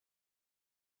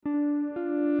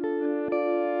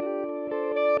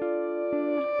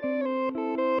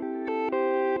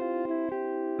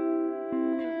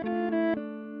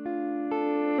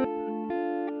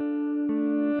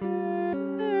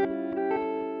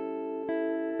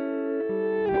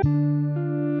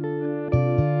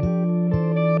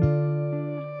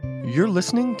You're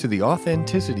listening to The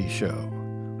Authenticity Show,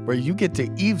 where you get to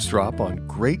eavesdrop on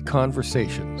great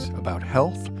conversations about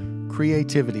health,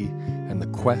 creativity, and the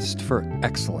quest for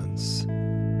excellence.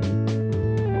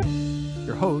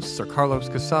 Your hosts are Carlos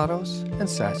Casados and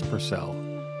Sass Purcell.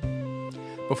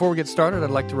 Before we get started, I'd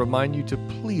like to remind you to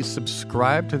please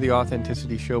subscribe to The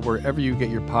Authenticity Show wherever you get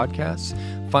your podcasts.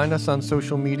 Find us on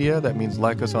social media. That means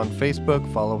like us on Facebook,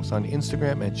 follow us on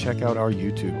Instagram, and check out our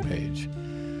YouTube page.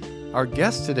 Our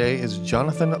guest today is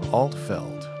Jonathan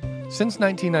Altfeld. Since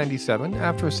 1997,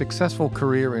 after a successful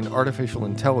career in artificial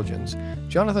intelligence,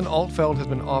 Jonathan Altfeld has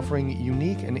been offering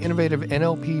unique and innovative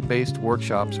NLP-based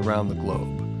workshops around the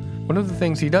globe. One of the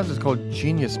things he does is called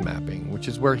genius mapping, which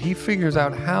is where he figures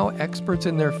out how experts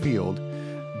in their field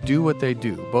do what they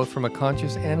do, both from a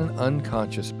conscious and an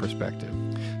unconscious perspective.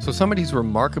 So somebody who's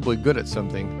remarkably good at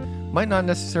something might not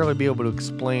necessarily be able to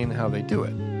explain how they do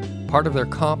it. Part of their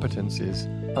competence is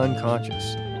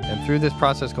unconscious. And through this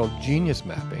process called genius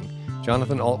mapping,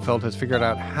 Jonathan Altfeld has figured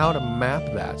out how to map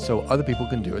that so other people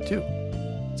can do it too.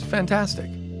 It's fantastic.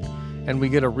 And we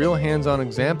get a real hands-on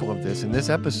example of this in this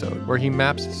episode, where he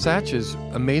maps Satch's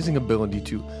amazing ability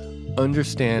to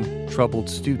understand troubled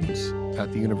students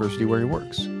at the university where he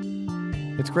works.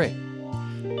 It's great.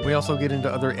 We also get into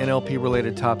other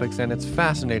NLP-related topics, and it's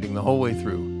fascinating the whole way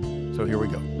through. So here we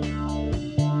go.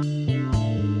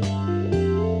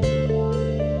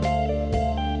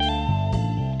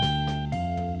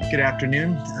 Good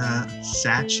afternoon,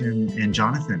 Satch and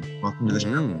Jonathan. Welcome to the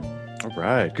show. All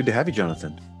right. Good to have you,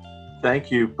 Jonathan. Thank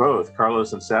you both,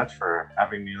 Carlos and Satch, for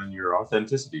having me on your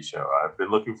Authenticity Show. I've been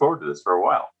looking forward to this for a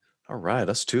while. All right.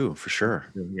 Us too, for sure.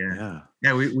 Yeah.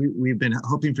 We've been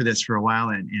hoping for this for a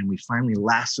while, and we finally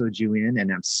lassoed you in, and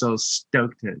I'm so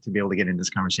stoked to be able to get in this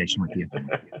conversation with you.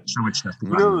 So much stuff.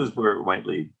 Who knows where it might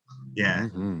lead? Yeah.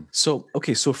 Mm-hmm. So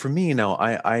for me now,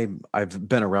 I've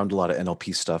been around a lot of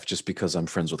NLP stuff just because I'm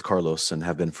friends with Carlos and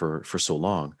have been for so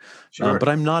long. Sure. But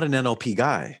I'm not an NLP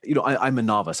guy. You know, I'm a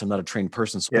novice. I'm not a trained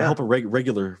person. So I help a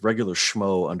regular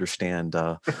schmo understand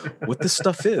what this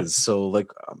stuff is. So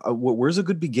where's a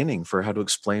good beginning for how to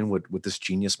explain what this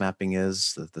genius mapping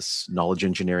is, this knowledge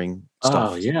engineering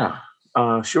stuff? Oh,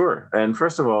 yeah. Sure. And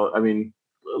first of all, I mean,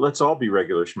 let's all be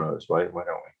regular schmoes. Why don't we?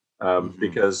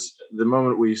 Because the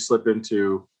moment we slip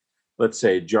into, let's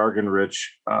say,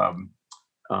 jargon-rich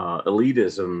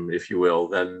elitism, if you will,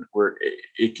 then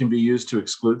it can be used to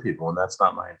exclude people, and that's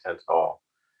not my intent at all.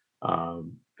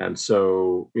 And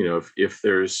so, you know, if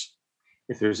there's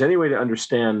any way to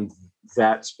understand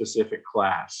that specific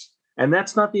class, and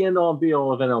that's not the end-all and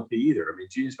be-all of NLP either. I mean,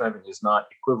 genius mapping is not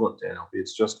equivalent to NLP.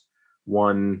 It's just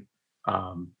one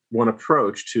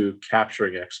approach to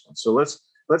capturing excellence. So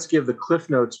let's give the Cliff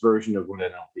Notes version of what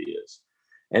NLP is.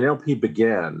 NLP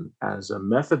began as a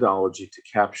methodology to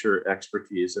capture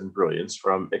expertise and brilliance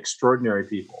from extraordinary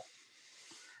people,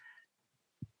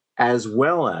 as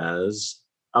well as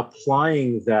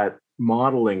applying that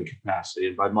modeling capacity.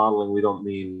 And by modeling, we don't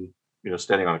mean,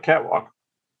 standing on a catwalk.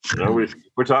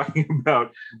 We're talking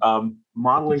about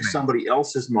modeling somebody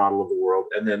else's model of the world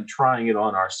and then trying it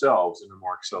on ourselves in a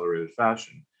more accelerated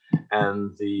fashion.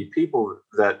 And the people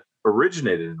that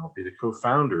originated NLP, the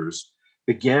co-founders,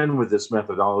 began with this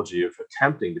methodology of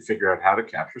attempting to figure out how to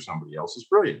capture somebody else's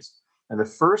brilliance. And the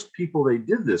first people they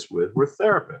did this with were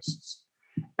therapists.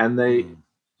 And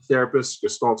therapists,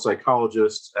 Gestalt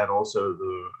psychologists, and also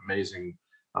the amazing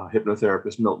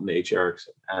hypnotherapist Milton H.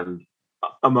 Erickson, and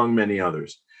among many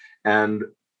others. And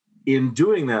in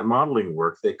doing that modeling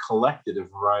work, they collected a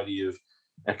variety of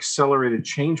accelerated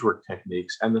change work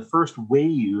techniques. And the first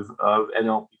wave of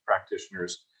NLP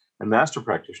practitioners and master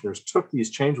practitioners took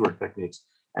these change work techniques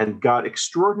and got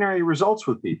extraordinary results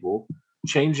with people,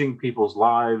 changing people's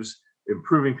lives,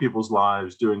 improving people's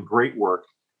lives, doing great work,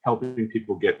 helping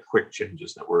people get quick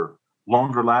changes that were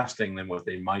longer lasting than what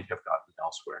they might have gotten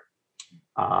elsewhere.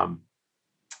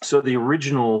 So the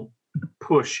original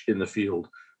push in the field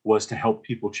was to help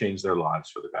people change their lives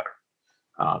for the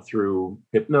better through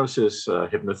hypnosis,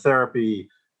 hypnotherapy,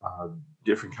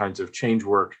 different kinds of change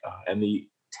work, and the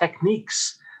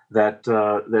techniques that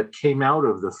came out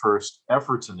of the first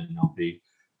efforts in NLP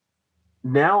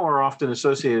now are often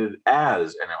associated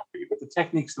as NLP, but the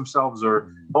techniques themselves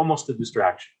are almost a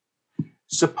distraction.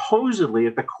 Supposedly,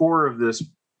 at the core of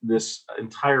this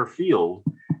entire field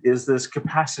is this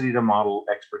capacity to model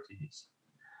expertise.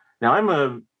 Now,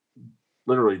 I'm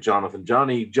literally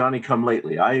Johnny come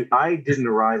lately. I didn't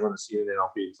arrive on the scene of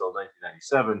NLP until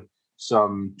 1997,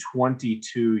 some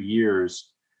 22 years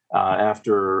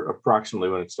after approximately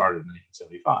when it started in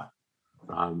 1975.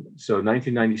 So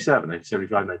 1997,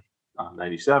 1975,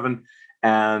 97.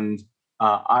 And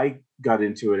I got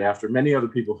into it after many other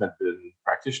people had been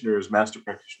practitioners, master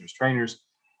practitioners, trainers.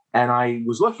 And I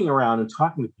was looking around and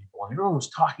talking to people, and everyone was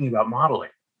talking about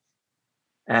modeling.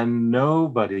 And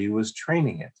nobody was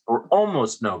training it, or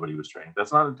almost nobody was training.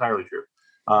 That's not entirely true.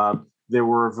 There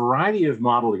were a variety of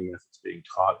modeling methods being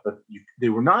taught, but they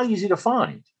were not easy to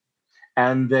find.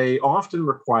 And they often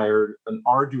required an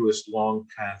arduous, long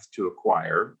path to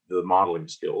acquire the modeling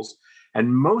skills.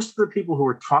 And most of the people who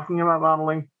were talking about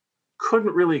modeling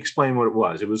couldn't really explain what it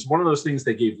was. It was one of those things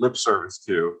they gave lip service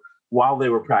to while they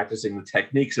were practicing the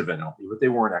techniques of NLP, but they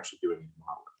weren't actually doing any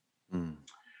modeling.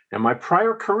 And my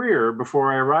prior career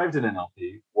before I arrived in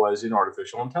NLP was in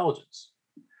artificial intelligence.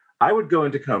 I would go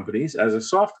into companies as a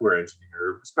software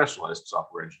engineer, specialized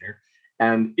software engineer,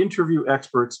 and interview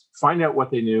experts, find out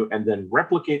what they knew, and then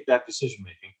replicate that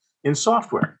decision-making in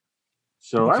software.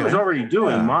 So I was already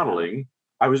doing modeling.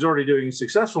 I was already doing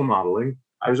successful modeling.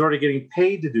 I was already getting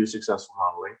paid to do successful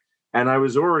modeling. And I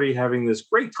was already having this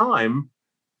great time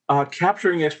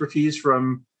capturing expertise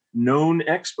from known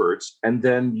experts and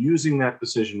then using that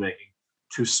decision-making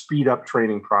to speed up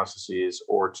training processes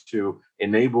or to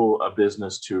enable a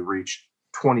business to reach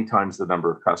 20 times the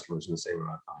number of customers in the same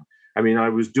amount of time. I mean, I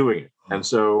was doing it. And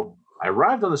so I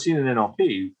arrived on the scene in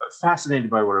NLP, fascinated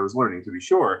by what I was learning, to be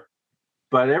sure,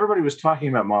 but everybody was talking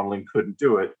about modeling, couldn't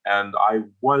do it, and I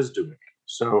was doing it.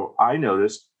 So I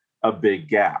noticed a big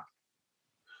gap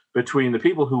between the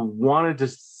people who wanted to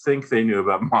think they knew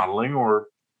about modeling, or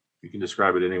you can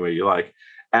describe it any way you like,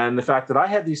 and the fact that I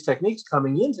had these techniques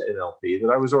coming into NLP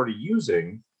that I was already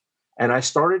using, and I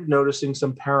started noticing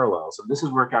some parallels. And this is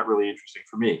where it got really interesting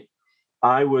for me.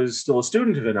 I was still a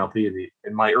student of NLP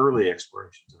in my early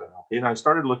explorations of NLP, and I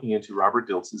started looking into Robert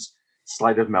Dilts's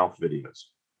sleight of mouth videos,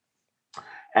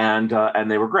 and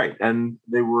they were great, and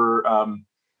they were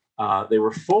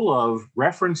full of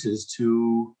references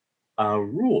to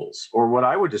rules, or what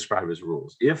I would describe as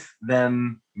rules, if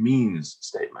then means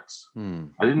statements.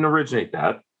 I didn't originate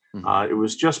that. It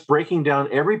was just breaking down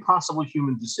every possible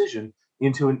human decision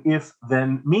into an if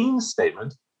then means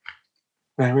statement.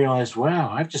 And I realized,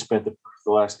 wow, I've just spent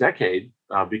the last decade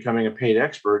becoming a paid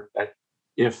expert at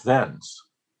if thens,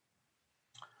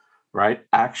 right?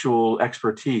 Actual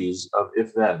expertise of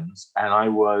if thens. And I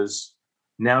was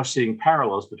now seeing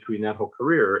parallels between that whole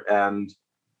career and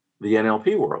the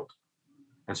NLP world.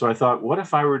 And so I thought, what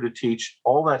if I were to teach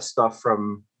all that stuff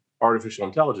from artificial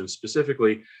intelligence,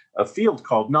 specifically a field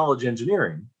called knowledge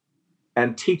engineering,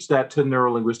 and teach that to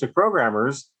neurolinguistic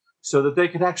programmers so that they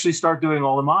could actually start doing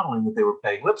all the modeling that they were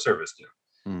paying lip service to.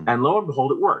 And lo and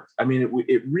behold, it worked. I mean,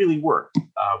 it really worked.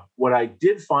 What I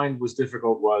did find was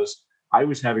difficult was I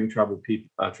was having trouble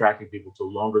tracking people to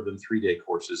longer than 3-day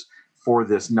courses for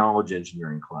this knowledge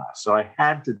engineering class. So I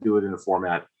had to do it in a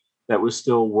format that was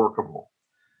still workable.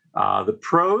 The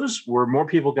pros were more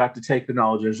people got to take the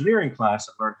knowledge engineering class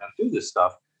and learn how to do this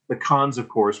stuff. The cons, of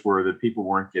course, were that people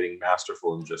weren't getting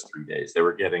masterful in just 3 days. They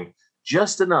were getting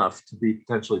just enough to be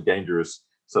potentially dangerous,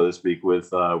 so to speak,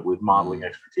 with modeling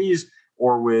expertise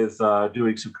or with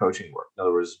doing some coaching work. In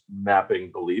other words,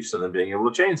 mapping beliefs and then being able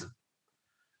to change them.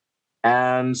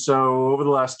 And so over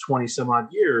the last 20 some odd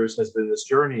years has been this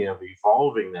journey of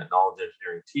evolving that knowledge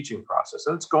engineering teaching process.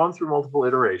 And it's gone through multiple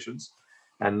iterations.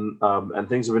 And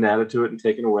things have been added to it and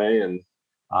taken away,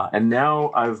 and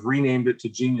now I've renamed it to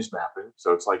Genius Mapping.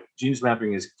 So it's like Genius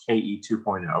Mapping is KE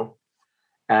 2.0,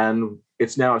 and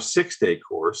it's now a 6-day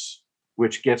course,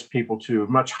 which gets people to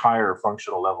much higher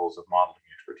functional levels of modeling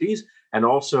expertise, and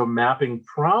also mapping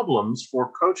problems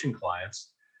for coaching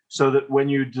clients, so that when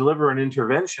you deliver an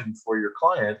intervention for your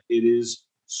client, it is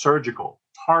surgical,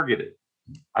 targeted.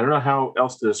 I don't know how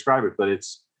else to describe it, but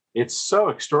it's so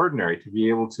extraordinary to be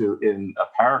able to, in a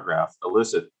paragraph,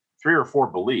 elicit 3 or 4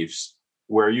 beliefs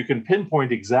where you can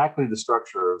pinpoint exactly the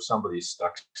structure of somebody's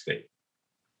stuck state,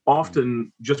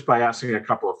 often just by asking a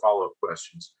couple of follow-up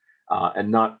questions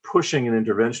and not pushing an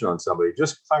intervention on somebody,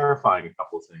 just clarifying a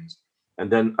couple of things.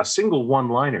 And then a single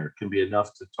one-liner can be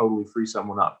enough to totally free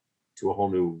someone up to a whole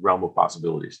new realm of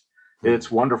possibilities.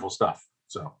 It's wonderful stuff.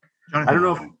 So Jonathan, I don't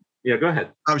know if, yeah, go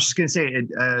ahead. I was just going to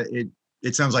say,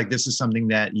 it sounds like this is something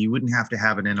that you wouldn't have to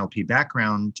have an NLP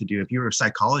background to do if you were a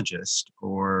psychologist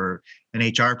or an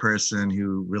HR person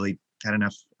who really had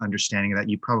enough understanding that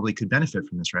you probably could benefit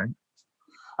from this, right?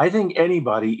 I think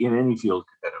anybody in any field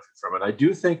could benefit from it. I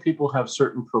do think people have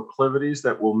certain proclivities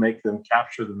that will make them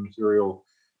capture the material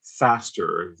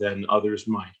faster than others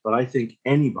might. But I think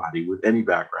anybody with any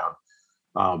background,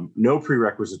 no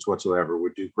prerequisites whatsoever,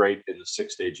 would do great in the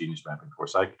 6-day Genius Mapping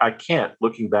course. I can't,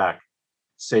 looking back,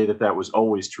 say that was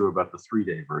always true about the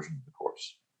 3-day version of the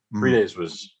course. 3 days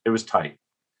was tight.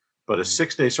 but a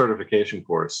 6-day certification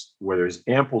course where there's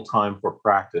ample time for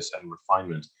practice and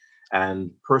refinement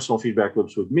and personal feedback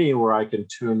loops with me where I can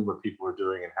tune what people are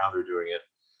doing and how they're doing it.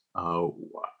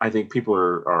 I think people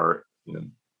are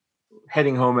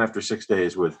heading home after 6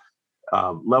 days with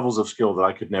levels of skill that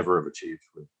I could never have achieved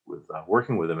with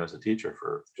working with them as a teacher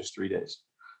for just 3 days.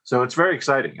 So it's very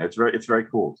exciting. It's very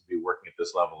cool to be working at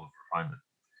this level of refinement.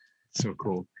 So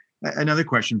cool. Another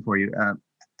question for you.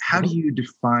 How do you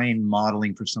define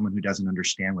modeling for someone who doesn't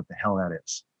understand what the hell that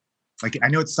is? Like, I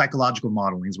know it's psychological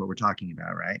modeling is what we're talking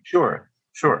about, right? Sure.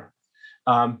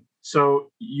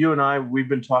 So you and I, we've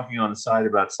been talking on the side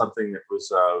about something that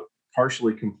was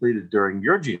partially completed during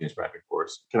your Genius Mapping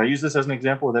course. Can I use this as an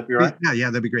example? Would that be all right? Yeah,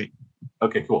 that'd be great.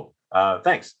 Okay, cool.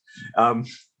 Thanks.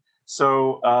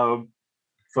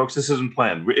 Folks, this isn't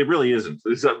planned. It really isn't.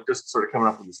 I'm just sort of coming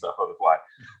up with this stuff on the fly.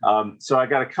 So I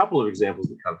got a couple of examples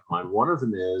that come to mind. One of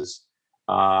them is,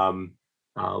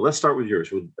 let's start with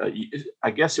yours.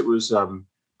 I guess it was a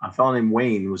fellow named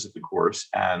Wayne was at the course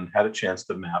and had a chance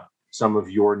to map some of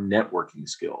your networking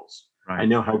skills. Right. I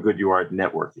know how good you are at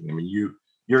networking. I mean,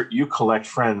 you collect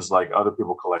friends like other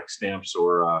people collect stamps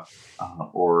or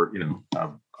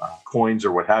coins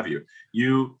or what have you.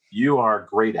 You are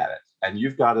great at it. And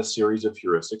you've got a series of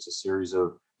heuristics, a series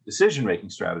of decision-making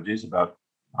strategies about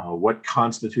what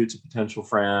constitutes a potential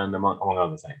friend, among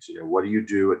other things. What do you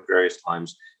do at various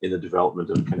times in the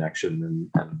development of connection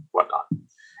and whatnot?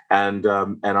 And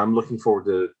I'm looking forward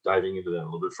to diving into that a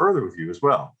little bit further with you as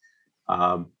well.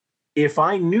 If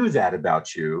I knew that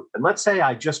about you, and let's say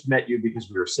I just met you because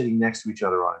we were sitting next to each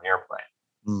other on an airplane.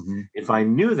 Mm-hmm. If I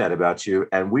knew that about you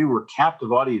and we were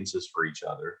captive audiences for each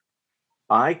other,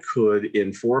 I could,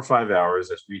 in 4 or 5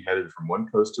 hours, as we headed from one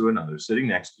coast to another, sitting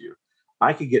next to you,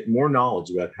 I could get more knowledge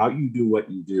about how you do what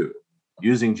you do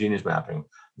using Genius Mapping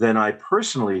than I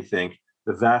personally think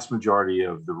the vast majority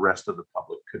of the rest of the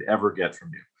public could ever get from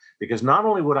you. Because not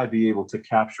only would I be able to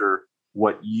capture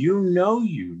what you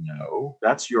know,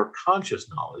 that's your conscious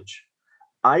knowledge,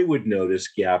 I would notice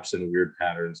gaps and weird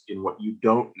patterns in what you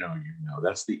don't know,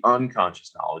 that's the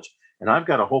unconscious knowledge. And I've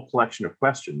got a whole collection of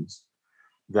questions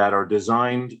that are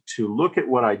designed to look at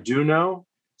what I do know,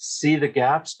 see the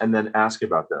gaps, and then ask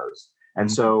about those. And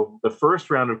so the first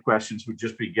round of questions would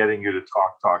just be getting you to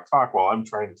talk while I'm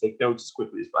trying to take notes as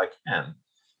quickly as I can.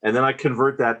 And then I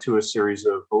convert that to a series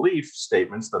of belief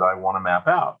statements that I want to map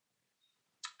out.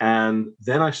 And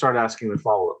then I start asking the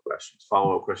follow-up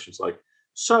questions like,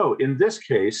 so in this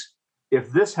case,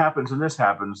 if this happens and this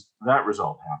happens, that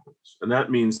result happens. And that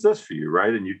means this for you,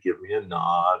 right? And you give me a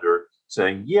nod or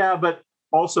saying, yeah, but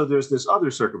also there's this other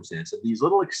circumstance. And these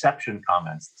little exception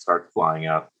comments that start flying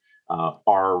out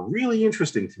are really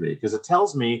interesting to me because it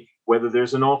tells me whether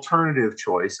there's an alternative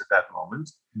choice at that moment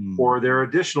or there are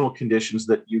additional conditions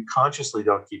that you consciously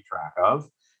don't keep track of.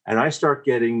 And I start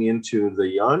getting into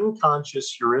the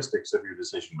unconscious heuristics of your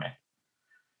decision making.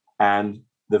 And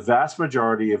the vast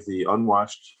majority of the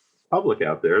unwatched public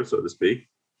out there, so to speak,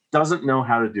 doesn't know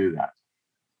how to do that.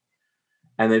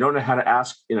 And they don't know how to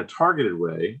ask in a targeted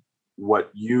way what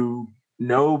you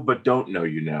know but don't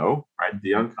know, right?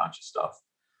 The unconscious stuff.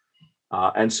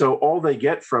 And so all they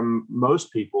get from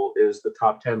most people is the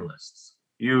top 10 lists.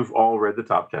 You've all read the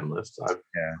top 10 lists. I've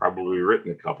probably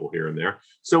written a couple here and there.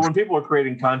 So when people are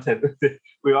creating content,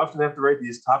 we often have to write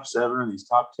these top 7 or these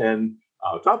top 10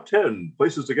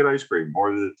 places to get ice cream,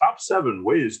 or the top 7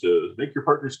 ways to make your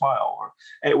partner smile,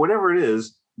 or whatever it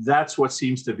is. That's what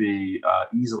seems to be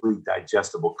easily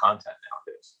digestible content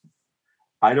nowadays.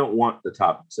 I don't want the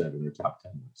top 7 or top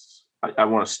 10 lists. I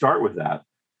want to start with that,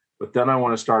 but then I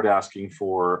want to start asking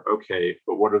for, okay,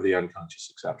 but what are the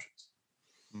unconscious exceptions?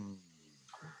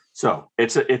 So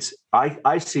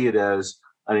I see it as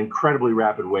an incredibly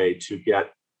rapid way to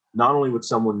get not only what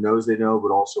someone knows they know,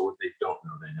 but also what they don't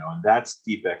know they know. And that's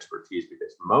deep expertise,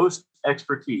 because most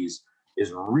expertise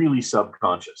is really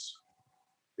subconscious,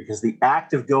 because the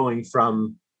act of going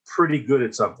from pretty good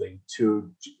at something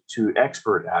to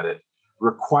expert at it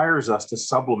requires us to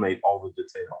sublimate all the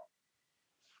detail.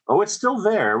 Oh, it's still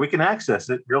there. We can access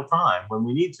it real time when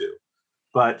we need to.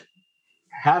 But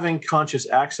having conscious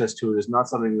access to it is not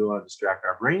something we want to distract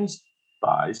our brains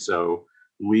by. So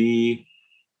we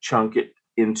chunk it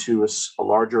into a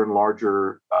larger and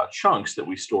larger chunks that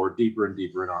we store deeper and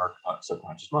deeper in our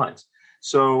subconscious minds.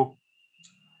 So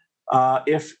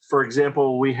if, for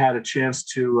example, we had a chance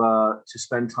to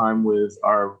spend time with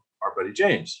our buddy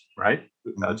James, right?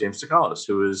 James Tsoukalos,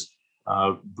 who is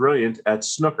brilliant at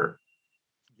snooker.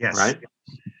 Yes. Right.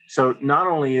 So not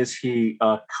only is he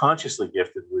consciously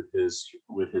gifted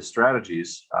with his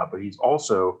strategies, but he's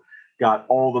also got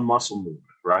all the muscle movement,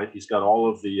 right? He's got all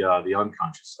of the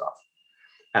unconscious stuff.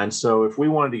 And so if we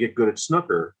wanted to get good at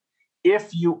snooker,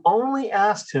 if you only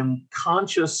asked him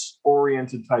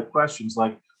conscious-oriented type questions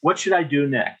like, what should I do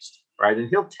next, right? And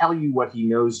he'll tell you what he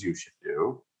knows you should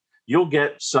do. You'll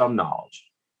get some knowledge.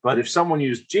 But if someone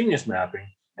used genius mapping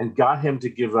and got him to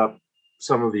give up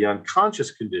some of the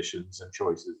unconscious conditions and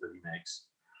choices that he makes,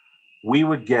 we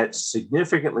would get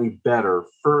significantly better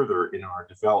further in our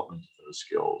development of those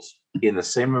skills in the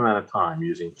same amount of time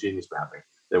using genius mapping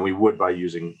than we would by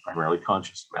using primarily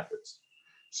conscious methods.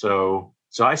 So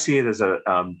I see it as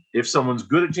if someone's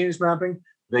good at genius mapping,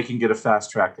 they can get a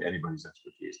fast track to anybody's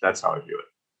expertise. That's how I view it.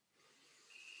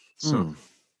 So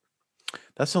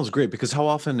that sounds great, because how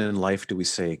often in life do we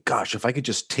say, gosh, if I could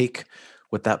just take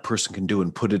what that person can do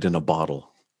and put it in a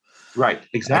bottle. Right,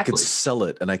 exactly. I could sell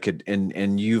it, and I could,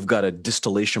 and you've got a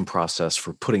distillation process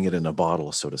for putting it in a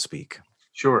bottle, so to speak.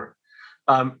 Sure.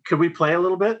 Could we play a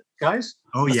little bit, guys?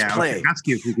 Oh, Let's yeah. play. I was ask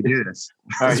you if we could do this.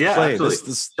 Yeah, play.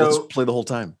 absolutely. Let's play the whole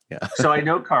time. Yeah. So I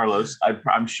know Carlos.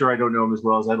 I'm sure I don't know him as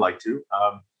well as I'd like to.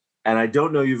 And I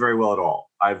don't know you very well at all.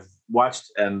 I've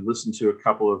watched and listened to a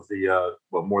couple of the,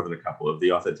 more than a couple of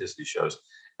the authenticity shows.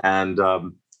 And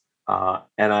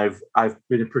I've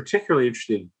been particularly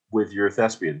interested with your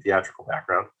thespian theatrical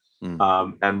background,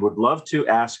 and would love to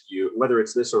ask you, whether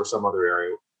it's this or some other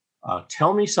area,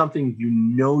 tell me something you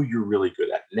know you're really good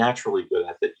at, naturally good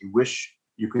at, that you wish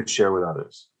you could share with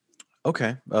others.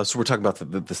 Okay. So we're talking about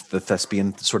the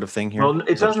thespian sort of thing here? Well,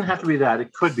 it doesn't have to be that.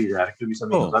 It could be that. It could be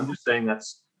something else. I'm just saying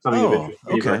that's something of interest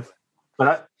to me. Okay.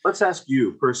 But let's ask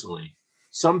you personally,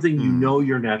 something you know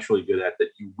you're naturally good at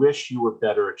that you wish you were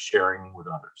better at sharing with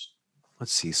others.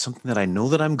 Let's see, something that I know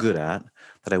that I'm good at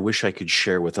that I wish I could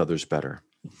share with others better.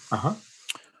 Let's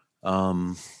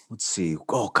see.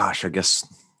 Oh gosh, I guess.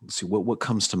 Let's see what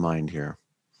comes to mind here.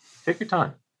 Take your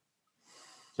time.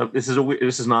 So this is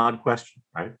an odd question,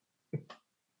 right?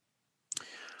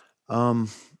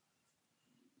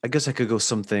 I guess I could go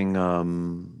something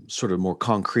sort of more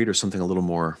concrete or something a little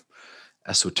more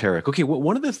esoteric. Okay, well,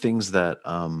 one of the things that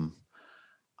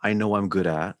I know I'm good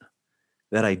at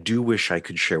that I do wish I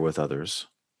could share with others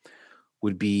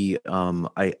would be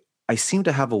I seem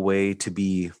to have a way to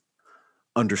be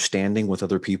understanding with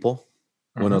other people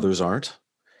when others aren't,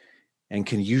 and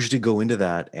can usually go into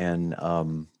that and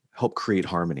help create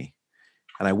harmony.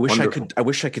 And I wish I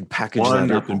could package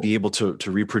that up and be able to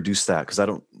reproduce that, because I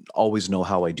don't always know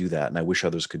how I do that, and I wish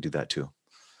others could do that too.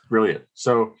 Brilliant.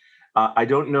 So I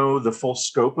don't know the full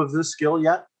scope of this skill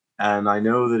yet, and I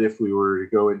know that if we were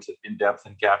to go into in depth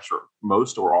and capture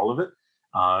most or all of it,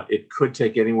 it could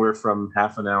take anywhere from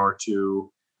half an hour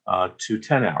to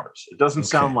 10 hours. It doesn't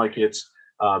sound like it's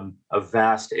a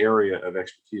vast area of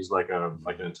expertise like an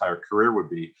entire career would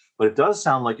be, but it does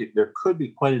sound like there could be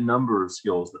quite a number of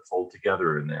skills that fold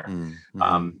together in there,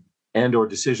 and or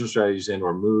decision strategies and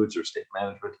or moods or state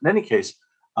management. In any case,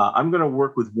 I'm going to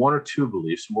work with one or two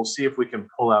beliefs, and we'll see if we can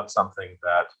pull out something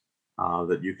that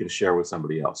you can share with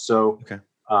somebody else. So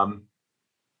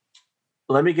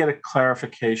let me get a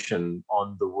clarification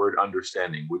on the word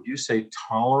understanding. Would you say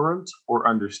tolerant or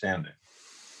understanding?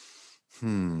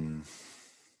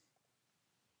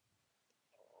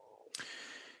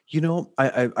 You know,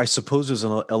 I suppose there's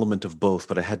an element of both,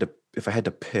 but if I had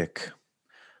to pick,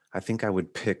 I think I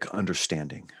would pick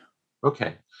understanding.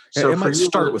 Okay. So it might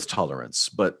start with tolerance,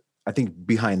 but I think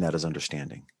behind that is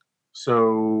understanding.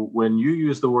 So when you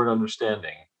use the word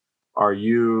understanding, are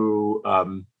you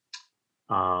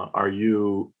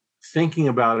thinking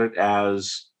about it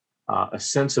as a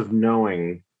sense of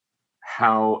knowing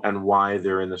how and why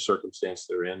they're in the circumstance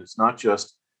they're in? It's not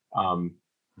just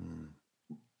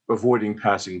avoiding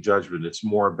passing judgment. It's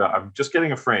more about, I'm just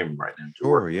getting a frame right now.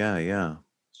 Sure, yeah.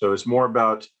 So it's more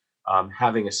about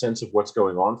having a sense of what's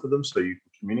going on for them so you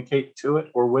can communicate to it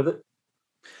or with it?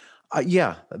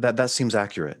 Yeah, that seems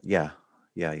accurate. Yeah.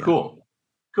 Cool.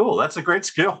 That's a great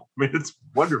skill. I mean, it's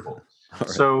wonderful. Right.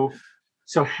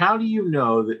 So how do you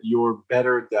know that you're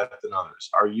better at that than others?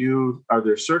 Are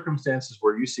there circumstances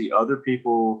where you see other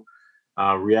people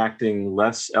reacting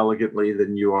less elegantly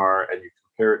than you are, and you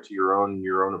compare it to your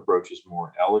own approach is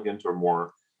more elegant or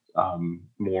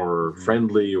more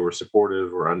friendly or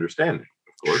supportive or understanding?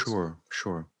 Of course.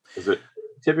 Sure. Is it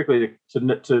typically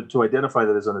to identify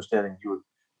that as understanding,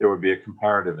 there would be a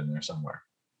comparative in there somewhere?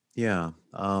 Yeah.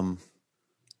 I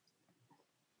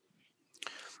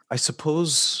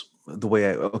suppose the way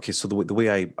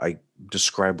I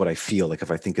describe what I feel, like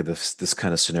if I think of this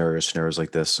kind of scenarios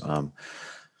like this,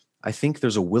 I think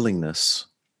there's a willingness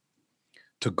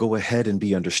to go ahead and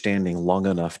be understanding long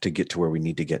enough to get to where we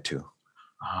need to get to.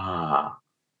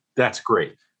 That's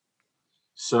great.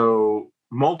 So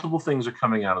multiple things are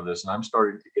coming out of this, and I'm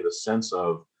starting to get a sense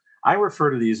of, I refer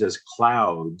to these as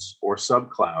clouds or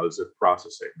subclouds of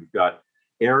processing. We've got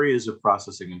areas of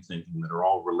processing and thinking that are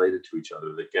all related to each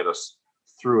other that get us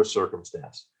through a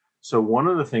circumstance. So one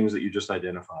of the things that you just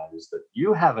identified is that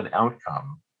you have an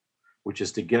outcome, which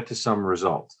is to get to some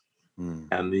result.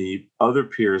 And the other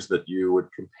peers that you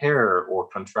would compare or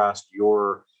contrast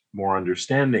your more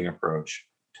understanding approach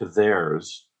to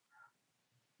theirs,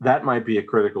 that might be a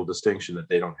critical distinction that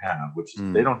they don't have, which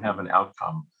is they don't have an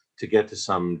outcome to get to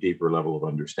some deeper level of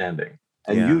understanding.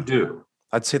 And you do.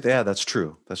 I'd say, that's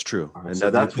true. That's true. Right, and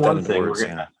so that's one thing. Words,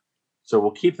 So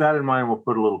we'll keep that in mind. We'll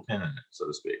put a little pin in it, so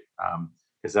to speak,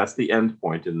 because that's the end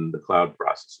point in the cloud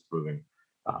process of moving.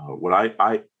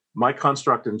 My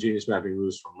construct in genius mapping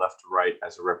moves from left to right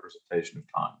as a representation of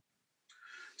time.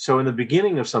 So in the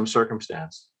beginning of some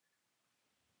circumstance,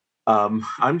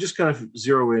 I'm just going to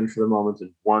zero in for the moment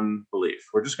in one belief.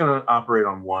 We're just going to operate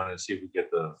on one and see if we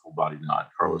get the full body nod.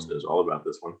 Carlos knows all about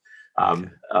this one.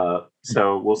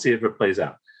 So we'll see if it plays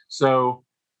out. So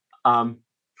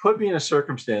put me in a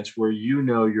circumstance where you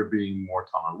know you're being more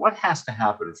tolerant. What has to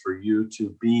happen for you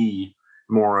to be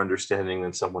more understanding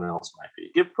than someone else might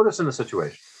be? Put us in a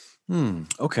situation.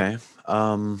 Okay.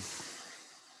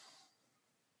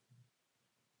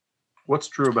 What's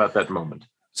true about that moment?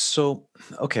 So,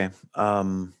 okay.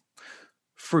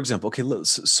 For example, okay,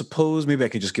 suppose maybe I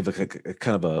could just give a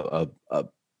kind of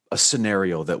a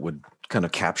scenario that would kind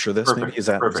of capture this. Perfect. Maybe is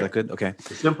that good? Okay.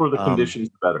 The simpler the conditions,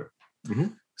 the better.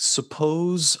 Mm-hmm.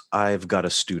 Suppose I've got a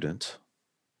student,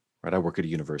 right? I work at a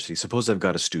university. Suppose I've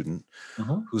got a student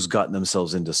who's gotten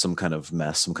themselves into some kind of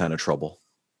mess, some kind of trouble,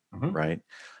 right?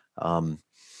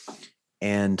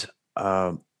 And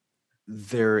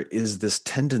there is this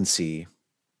tendency.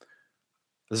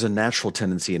 There's a natural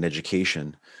tendency in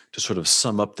education to sort of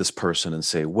sum up this person and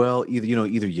say, well,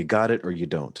 either you got it or you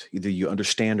don't. Either you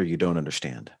understand or you don't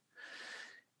understand.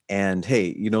 And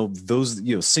hey, those,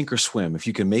 sink or swim. If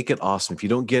you can make it, awesome. If you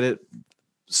don't get it,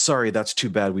 sorry, that's too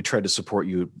bad. We tried to support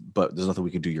you, but there's nothing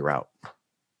we can do. You're out.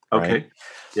 Okay. Right?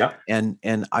 Yeah.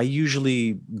 And I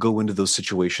usually go into those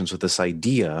situations with this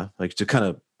idea, like to kind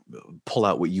of pull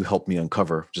out what you helped me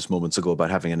uncover just moments ago about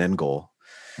having an end goal,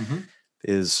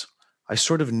 is I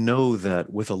sort of know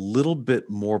that with a little bit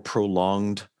more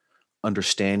prolonged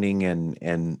understanding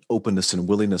and openness and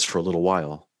willingness for a little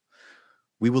while,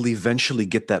 we will eventually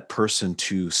get that person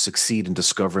to succeed in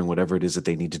discovering whatever it is that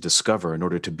they need to discover in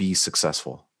order to be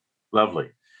successful. Lovely.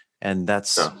 And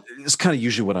it's kind of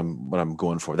usually what I'm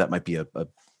going for. That might be a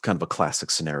kind of a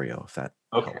classic scenario, if that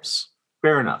helps.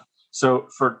 Fair enough. So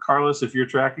for Carlos, if you're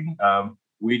tracking,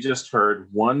 we just heard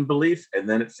one belief and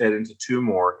then it fed into two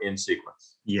more in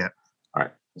sequence. Yeah. All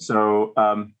right. So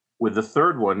with the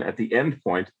third one at the end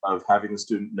point of having the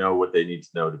student know what they need to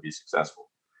know to be successful.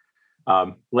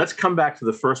 Let's come back to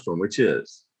the first one, which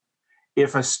is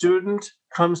if a student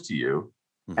comes to you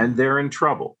and they're in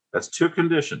trouble, that's two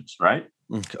conditions, right?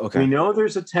 Okay. We know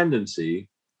there's a tendency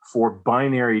for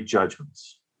binary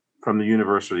judgments from the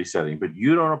university setting, but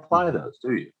you don't apply those,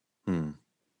 do you?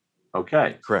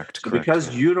 Okay. Correct. So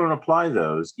because you don't apply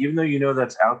those, even though you know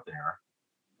that's out there,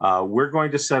 we're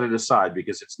going to set it aside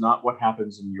because it's not what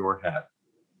happens in your head.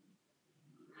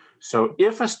 So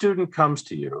if a student comes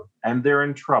to you and they're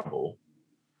in trouble,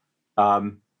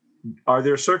 are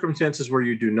there circumstances where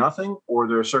you do nothing, or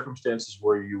there are circumstances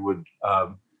where you would,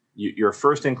 your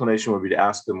first inclination would be to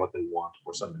ask them what they want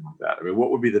or something like that? I mean,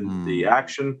 what would be the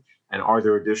action, and are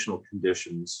there additional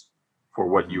conditions for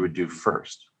what you would do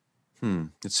first?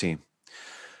 Let's see.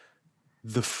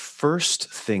 The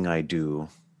first thing I do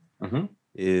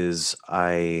is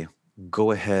I go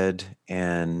ahead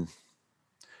and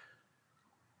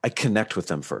I connect with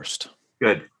them first.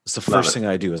 Good. It's the first thing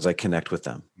I do is I connect with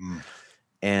them.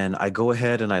 And I go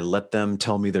ahead and I let them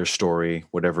tell me their story,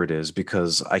 whatever it is,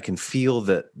 because I can feel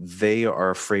that they are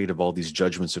afraid of all these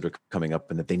judgments that are coming up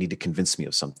and that they need to convince me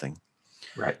of something.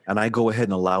 Right. And I go ahead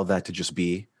and allow that to just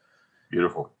be.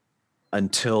 Beautiful.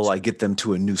 Until I get them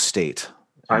to a new state.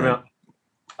 Time out.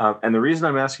 And the reason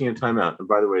I'm asking a timeout, and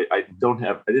by the way, I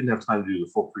didn't have time to do the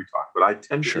full pre-talk, but I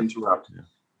tend to interrupt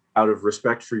out of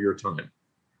respect for your time.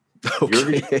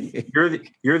 Okay.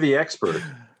 You're the expert.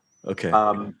 Okay.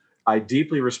 I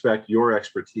deeply respect your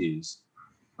expertise,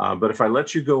 but if I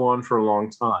let you go on for a long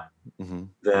time,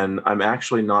 then I'm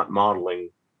actually not modeling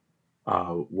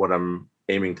what I'm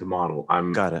aiming to model.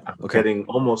 I'm getting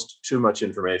almost too much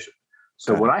information.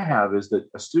 So what I have is that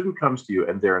a student comes to you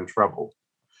and they're in trouble.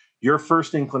 Your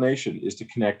first inclination is to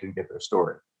connect and get their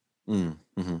story.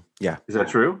 Yeah. Is that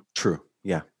true? True.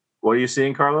 Yeah. What are you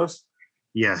seeing, Carlos?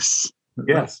 Yes.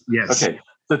 Yes. Yes. Okay.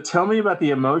 So tell me about the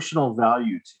emotional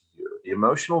value to you. The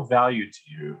emotional value to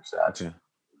you, Seth, Okay.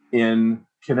 in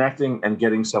connecting and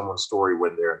getting someone's story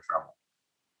when they're in trouble.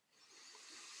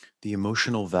 The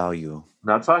emotional value. I'm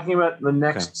not talking about the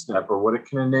next step or what it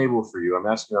can enable for you. I'm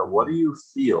asking about what do you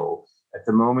feel at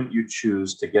the moment you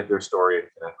choose to get their story and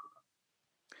connect with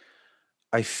them?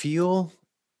 I feel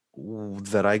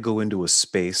that I go into a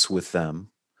space with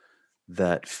them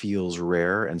that feels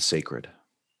rare and sacred.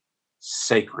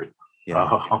 Sacred. Yeah.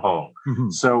 Oh.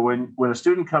 So when a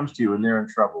student comes to you and they're in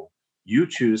trouble, you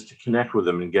choose to connect with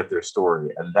them and get their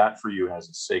story. And that for you has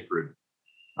a sacred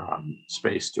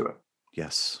space to it.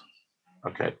 Yes.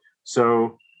 Okay.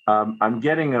 So I'm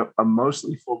getting a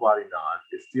mostly full body nod.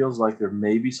 It feels like there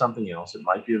may be something else. It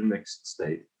might be a mixed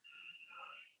state.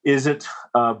 Is it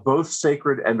both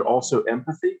sacred and also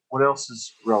empathy? What else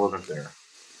is relevant there?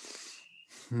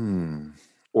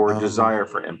 Or a desire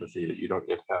for empathy that you don't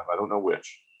yet have? I don't know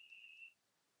which.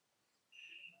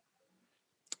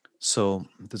 So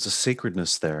there's a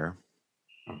sacredness there.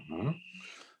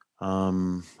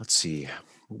 Mm-hmm. Let's see.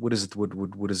 What is it?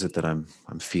 What is it that I'm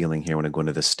feeling here when I go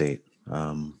into this state?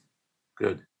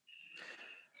 Good.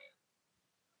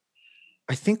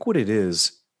 I think what it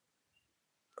is,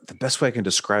 the best way I can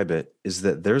describe it is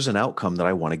that there's an outcome that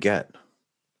I want to get.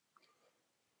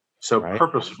 So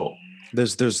purposeful.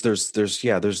 There's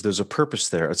a purpose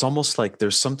there. It's almost like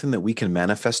there's something that we can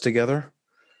manifest together.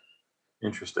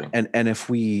 Interesting. And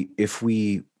if we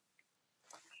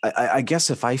I guess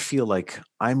if I feel like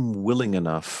I'm willing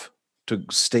enough to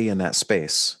stay in that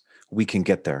space, we can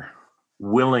get there.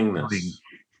 Willingness.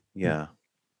 Yeah.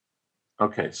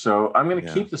 Okay, so I'm going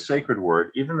to keep the sacred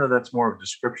word, even though that's more of a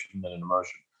description than an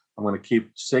emotion. I'm going to keep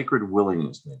sacred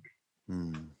willingness, maybe.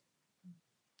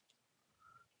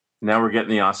 Now we're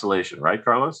getting the oscillation, right,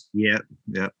 Carlos? Yeah.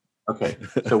 Okay,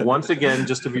 so once again,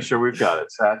 just to be sure we've got it,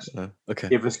 Satch, okay.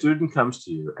 If a student comes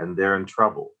to you and they're in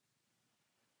trouble,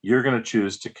 you're going to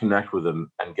choose to connect with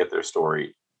them and get their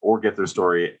story, or get their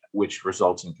story, which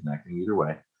results in connecting either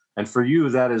way. And for you,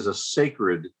 that is a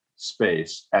sacred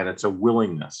space, and it's a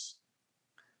willingness.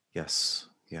 Yes.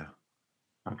 Yeah.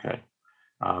 Okay.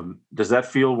 Does that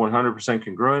feel 100%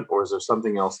 congruent, or is there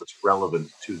something else that's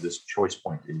relevant to this choice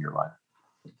point in your life?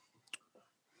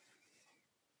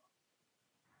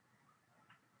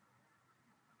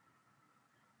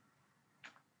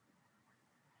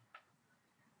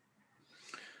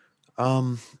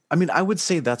 I mean, I would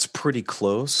say that's pretty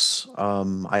close.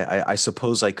 I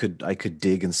suppose I could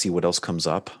dig and see what else comes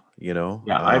up, you know?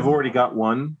 Yeah, I've already got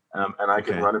one, and I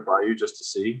can run it by you just to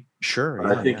see. Sure.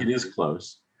 But I think it is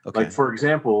close. Okay. Like, for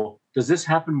example, does this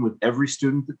happen with every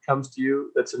student that comes to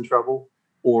you that's in trouble?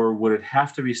 Or would it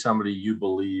have to be somebody you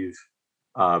believe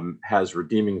has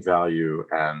redeeming value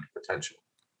and potential?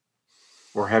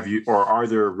 Or are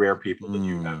there rare people that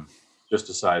you have just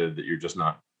decided that you're just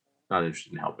not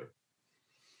interested in helping?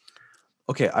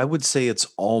 Okay, I would say it's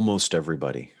almost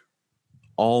everybody.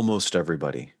 Almost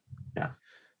everybody. Yeah.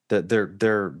 That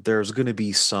there's going to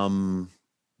be some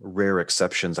rare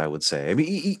exceptions, I would say. I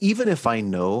mean, even if I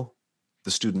know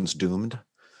the student's doomed,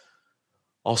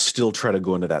 I'll still try to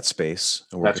go into that space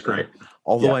and work. That's great.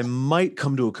 Although I might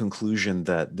come to a conclusion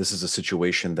that this is a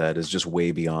situation that is just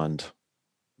way beyond,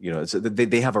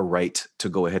 they have a right to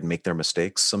go ahead and make their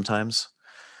mistakes sometimes.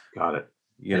 Got it.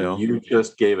 You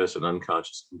just gave us an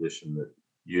unconscious condition that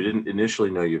you didn't initially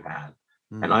know you had.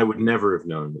 And I would never have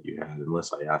known that you had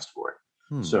unless I asked for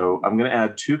it. So I'm going to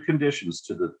add two conditions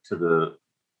to the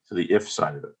if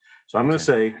side of it. So I'm going to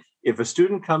say, if a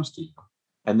student comes to you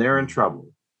and they're in trouble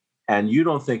and you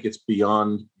don't think it's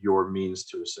beyond your means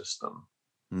to assist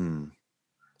them,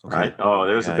 right? Oh,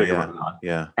 there's a big one.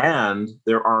 Yeah. And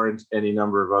there aren't any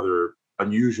number of other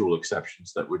unusual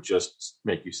exceptions that would just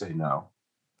make you say no.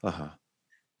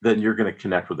 Then you're going to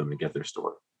connect with them and get their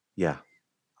story. Yeah.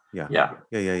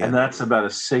 And that's about a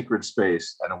sacred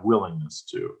space and a willingness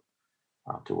to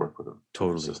work with them.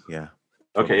 Totally. Yeah.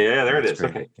 Okay. Yeah, there it is.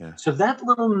 Great. Okay. Yeah. So that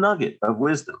little nugget of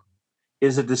wisdom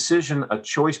is a decision, a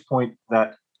choice point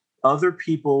that other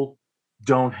people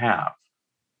don't have.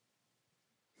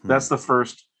 That's the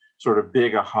first sort of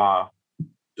big aha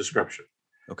description.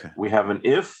 Okay. We have an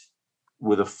if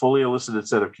with a fully elicited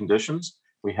set of conditions.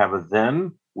 We have a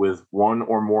then with one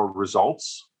or more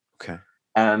results. Okay.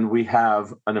 And we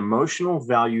have an emotional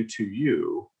value to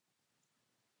you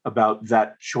about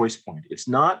that choice point. It's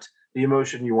not the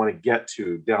emotion you want to get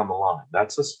to down the line.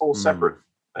 That's a whole separate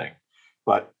thing.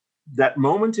 But that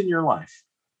moment in your life,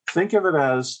 think of it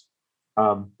as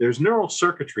there's neural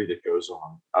circuitry that goes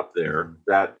on up there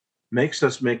that makes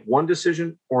us make one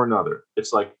decision or another.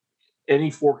 It's like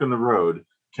any fork in the road.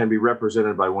 can be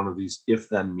represented by one of these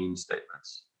if-then-mean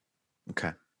statements.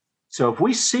 Okay. So if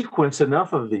we sequence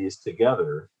enough of these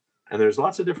together, and there's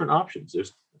lots of different options.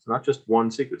 It's not just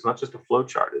one sequence, it's not just a flow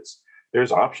chart.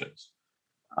 There's options.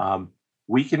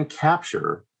 We can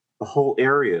capture the whole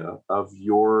area of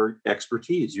your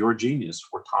expertise, your genius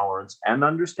for tolerance and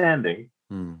understanding,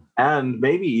 and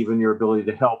maybe even your ability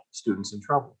to help students in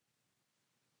trouble.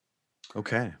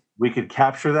 Okay. We could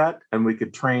capture that, and we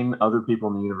could train other people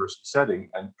in the university setting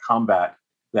and combat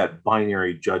that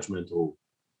binary judgmental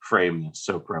frame that's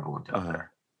so prevalent out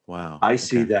there. Wow. I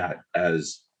see that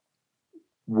as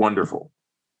wonderful,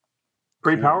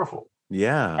 pretty powerful.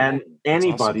 Yeah. And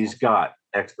anybody's got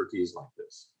expertise like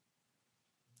this.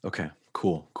 Okay,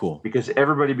 cool. Because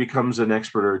everybody becomes an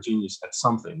expert or a genius at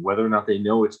something, whether or not they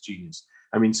know it's genius.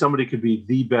 I mean, somebody could be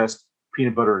the best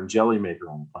peanut butter and jelly maker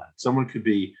on the planet. Someone could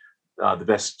be the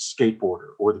best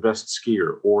skateboarder or the best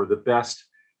skier or the best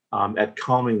at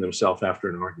calming themselves after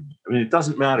an argument. I mean, it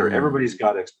doesn't matter. Everybody's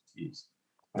got expertise.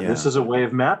 And this is a way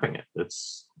of mapping it. The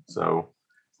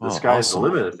sky's the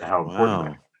limit as to how important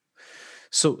that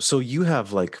is. So you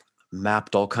have like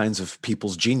mapped all kinds of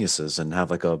people's geniuses and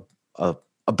have like a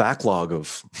backlog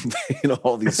of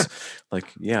all these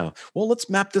well, let's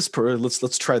map this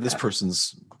let's try this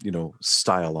person's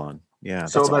style on. Yeah.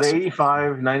 So about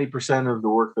 85-90% of the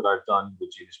work that I've done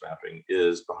with genius mapping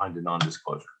is behind a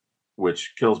non-disclosure,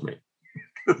 which kills me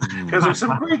because there's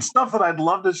some great stuff that I'd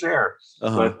love to share,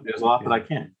 but there's a lot that I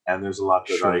can't, and there's a lot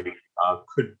that I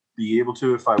could be able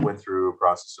to if I went through a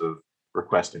process of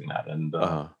requesting that. And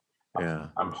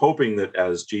I'm hoping that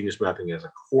as genius mapping as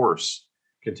a course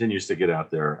continues to get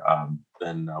out there,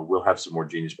 then we'll have some more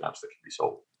genius maps that can be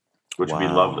sold, which would be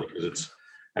lovely, because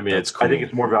I think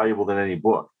it's more valuable than any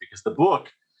book, because the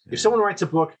book, if someone writes a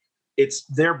book, it's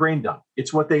their brain dump.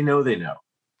 It's what they know.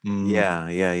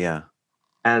 Yeah.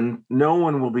 And no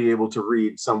one will be able to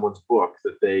read someone's book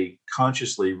that they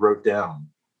consciously wrote down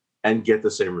and get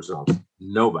the same results.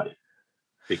 Nobody,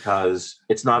 because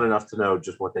it's not enough to know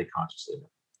just what they consciously know.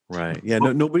 Right. Yeah.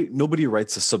 Nobody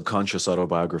writes a subconscious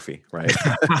autobiography, right?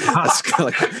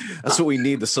 That's what we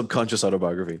need, the subconscious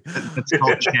autobiography. That's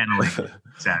called channeling.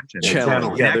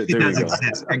 Channeling. Yeah, there you go.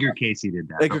 Exist. Edgar Casey did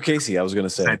that. Edgar Casey, I was going to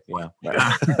say.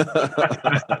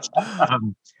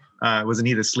 Yeah. Wasn't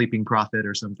he the sleeping prophet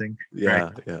or something? Yeah.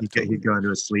 Right? Yeah. He'd go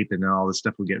into a sleep and then all this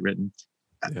stuff would get written,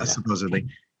 supposedly.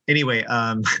 Anyway,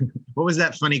 what was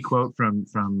that funny quote from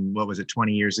what was it,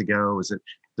 20 years ago? Was it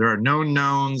there are known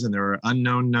knowns and there are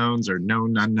unknown knowns, or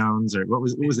known unknowns, or what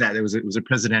was that? It was a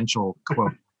presidential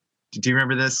quote. Do you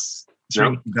remember this?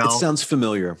 No. It sounds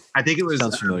familiar. I think it was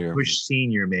Bush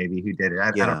Senior maybe who did it.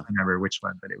 I don't remember which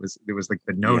one, but it was like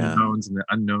the known knowns and the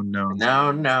unknown knowns.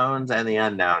 Known knowns and the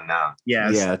unknown knowns.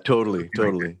 Yes. Yeah, totally.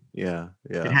 Yeah.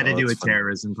 It had to do with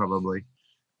terrorism, probably.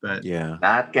 But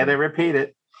not gonna repeat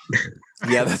it.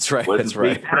 Yeah, that's right. That's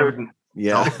right.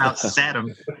 Yeah. All about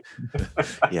Saddam.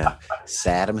 Yeah.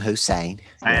 Saddam Hussein.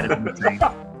 Yeah.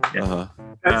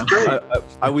 That's great.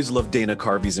 I always loved Dana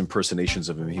Carvey's impersonations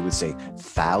of him. He would say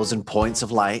 1,000 points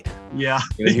of light. Yeah.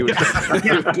 He would,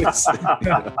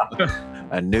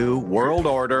 a new world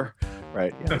order.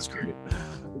 Right. Yeah, that's great.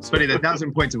 It's funny, the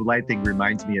 1,000 points of light thing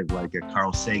reminds me of like a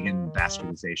Carl Sagan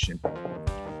bastardization.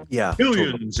 Yeah,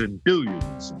 billions and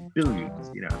billions and billions.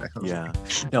 That kind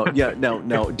of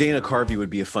Now, Dana Carvey would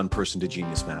be a fun person to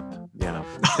genius map. Yeah.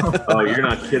 Oh, you're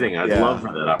not kidding! I'd love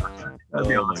for that opportunity. That'd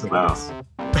be awesome. Wow.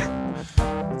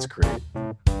 That's great.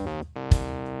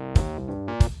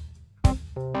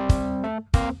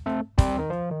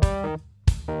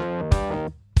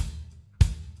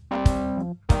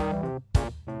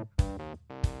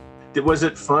 Was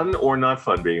it fun or not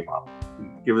fun being a model?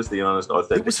 Give us the honest,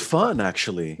 authentic. It was fun,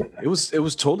 actually. It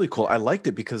was totally cool. I liked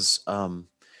it because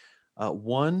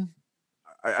one,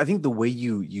 I think the way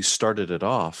you started it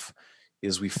off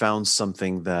is we found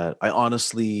something that I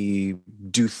honestly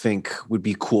do think would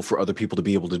be cool for other people to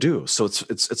be able to do. So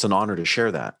it's an honor to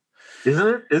share that. Isn't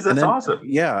it? That's awesome.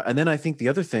 Yeah. And then I think the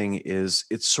other thing is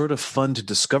it's sort of fun to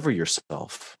discover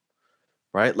yourself,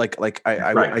 right?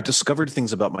 I discovered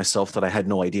things about myself that I had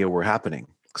no idea were happening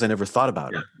because I never thought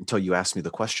about it until you asked me the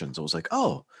questions. I was like,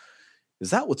 oh,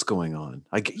 is that what's going on?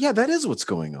 That is what's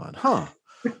going on. Huh.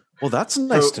 Well, that's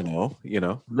nice to know,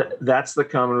 That's the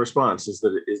common response is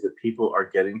that people are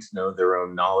getting to know their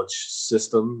own knowledge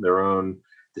system, their own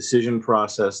decision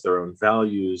process, their own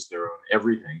values, their own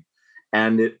everything.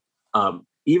 And it,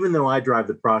 even though I drive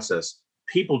the process,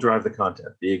 people drive the content,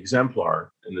 the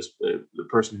exemplar, and the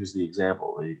person who's the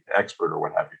example, the expert or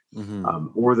what have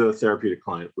you, or the therapeutic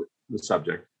client, the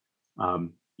subject,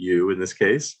 you in this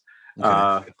case.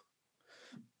 Okay.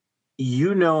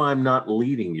 you know I'm not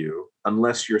leading you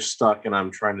unless you're stuck and I'm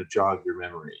trying to jog your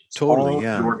memory. It's Totally, all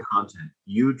yeah. your content.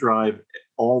 You drive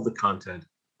all the content.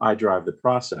 I drive the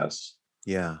process.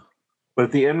 Yeah.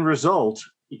 But the end result,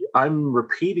 I'm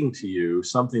repeating to you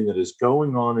something that is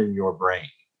going on in your brain,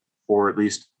 or at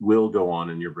least will go on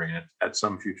in your brain at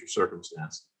some future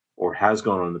circumstance, or has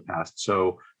gone on in the past.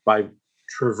 So by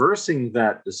traversing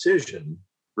that decision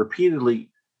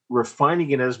repeatedly,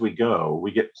 refining it as we go,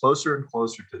 we get closer and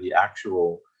closer to the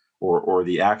actual or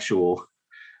the actual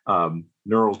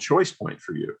neural choice point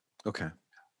for you. Okay.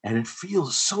 And it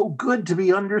feels so good to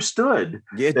be understood.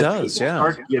 Yeah, it does. Yeah.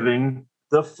 Start giving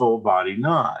the full body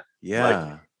nod. Yeah.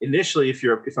 Like initially, if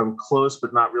I'm close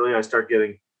but not really, I start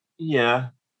getting, yeah.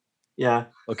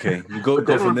 Okay. You go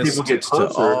then from when this people to, get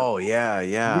closer, oh yeah.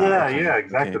 yeah,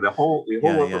 exactly. Okay. The whole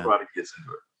Yeah, upper body gets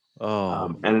into it.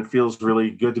 Oh, And it feels really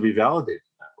good to be validated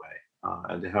that way,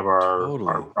 and to have our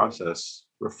totally. process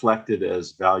reflected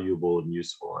as valuable and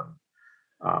useful.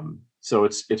 And so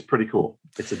it's pretty cool.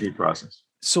 It's a deep process.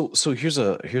 So here's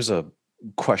a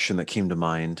question that came to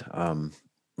mind from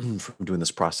doing this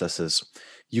process is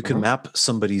you can map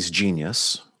somebody's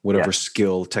genius, whatever Yes.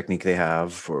 skill, technique they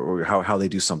have, or how they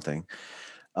do something.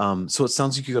 So it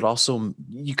sounds like you could also,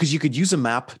 because you could use a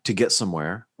map to get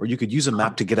somewhere, or you could use a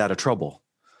map to get out of trouble.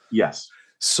 Yes.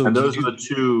 So and those are the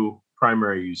two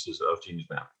primary uses of Genius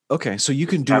Map. Okay, so you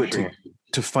can do it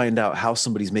to find out how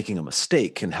somebody's making a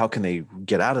mistake and how can they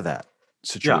get out of that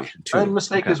situation too. And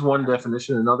mistake is one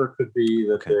definition. Another could be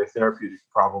that their therapeutic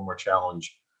problem or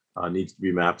challenge needs to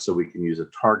be mapped so we can use a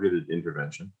targeted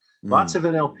intervention. Lots of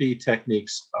NLP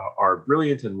techniques are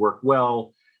brilliant and work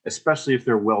well, especially if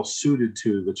they're well suited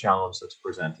to the challenge that's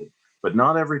presented. But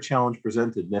not every challenge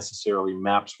presented necessarily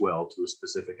maps well to a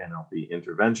specific NLP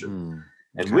intervention.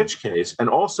 In which case, and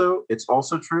also, it's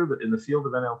also true that in the field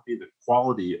of NLP, the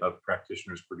quality of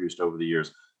practitioners produced over the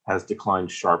years has declined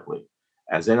sharply.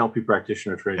 As NLP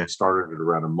practitioner training started at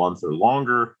around a month or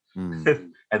longer,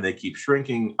 and they keep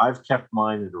shrinking, I've kept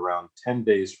mine at around 10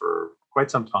 days for quite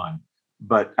some time.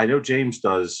 But I know James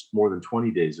does more than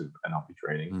 20 days of NLP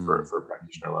training for a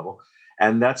practitioner level.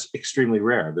 And that's extremely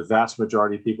rare. The vast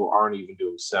majority of people aren't even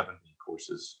doing 70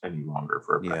 courses any longer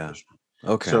for a practitioner.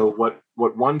 Okay. So what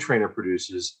one trainer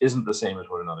produces isn't the same as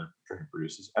what another trainer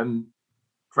produces. And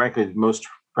frankly, most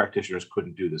practitioners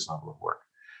couldn't do this level of work.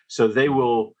 So they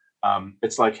will,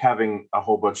 it's like having a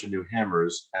whole bunch of new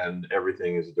hammers and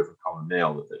everything is a different color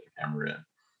nail that they can hammer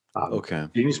in.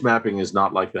 Genius mapping is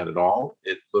not like that at all.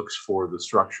 It looks for the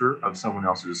structure of someone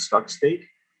else's stuck state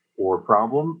or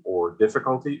problem or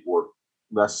difficulty or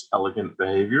less elegant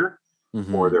behavior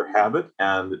or their habit,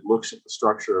 and it looks at the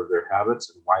structure of their habits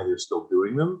and why they're still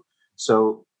doing them.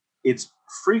 So it's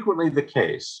frequently the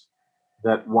case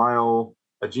that while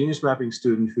a genius mapping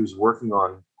student who's working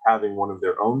on having one of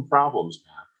their own problems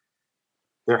mapped,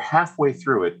 they're halfway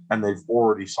through it and they've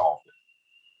already solved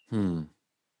it.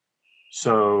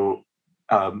 So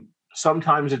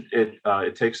sometimes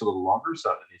it takes a little longer,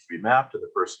 so it needs to be mapped, and the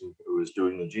person who is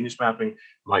doing the genius mapping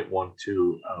might want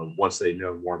to, once they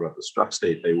know more about the struck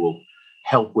state, they will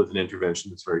help with an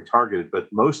intervention that's very targeted.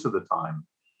 But most of the time,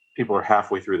 people are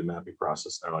halfway through the mapping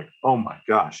process. They're like, oh my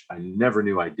gosh, I never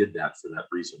knew I did that for that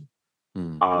reason.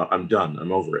 I'm done.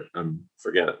 I'm over it.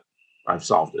 Forget it. I've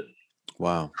solved it.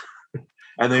 Wow.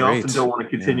 And they often don't want to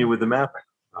continue with the mapping.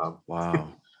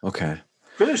 Wow. Okay.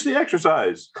 Finish the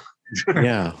exercise.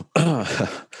 Yeah.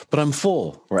 But I'm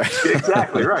full, right?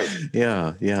 Exactly, right.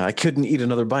 Yeah. I couldn't eat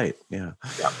another bite. Yeah.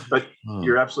 But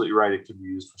you're absolutely right. It can be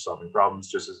used for solving problems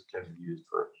just as it can be used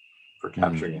for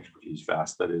capturing expertise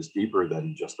fast that is deeper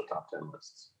than just the top 10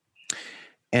 lists.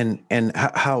 And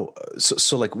how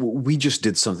so like we just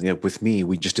did something with me,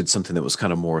 we just did something that was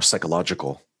kind of more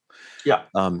psychological. Yeah.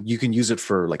 You can use it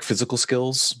for like physical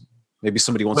skills. Maybe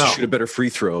somebody wants to shoot a better free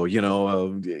throw,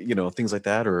 things like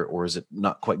that, or is it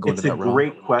not quite going to that realm? It's a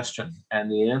great question.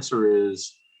 And the answer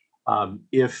is,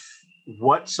 if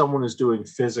what someone is doing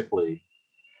physically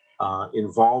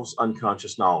involves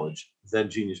unconscious knowledge, then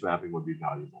genius mapping would be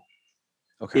valuable.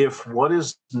 Okay. If what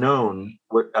is known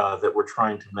that we're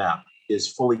trying to map is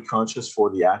fully conscious for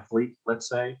the athlete, let's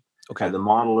say, and the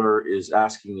modeler is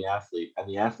asking the athlete, and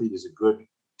the athlete is a good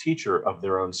teacher of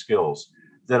their own skills,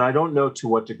 then I don't know to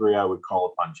what degree I would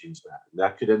call upon genius mapping.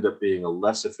 That could end up being a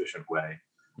less efficient way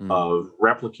of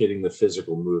replicating the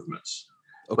physical movements.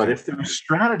 But if there's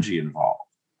strategy involved,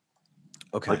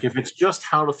 like if it's just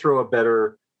how to throw a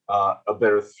better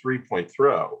 3-point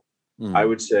throw, I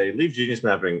would say leave genius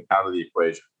mapping out of the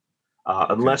equation,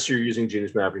 unless you're using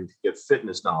genius mapping to get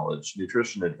fitness knowledge,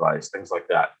 nutrition advice, things like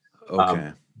that.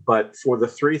 But for the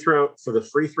free throw or the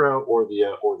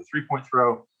 3-point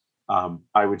throw,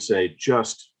 I would say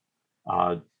just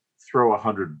throw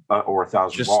 100 or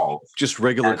 1,000 balls. Just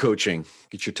regular coaching.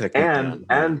 Get your technique down.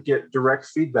 And get direct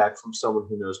feedback from someone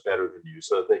who knows better than you,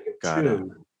 so that they can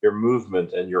tune your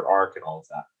movement and your arc and all of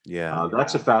that. Yeah,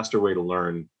 that's a faster way to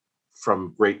learn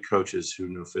from great coaches who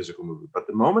know physical movement. But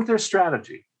the moment there's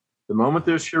strategy, the moment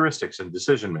there's heuristics and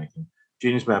decision making,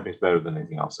 genius mapping is better than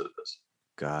anything else that it is.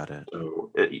 Got it.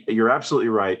 So you're absolutely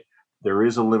right. There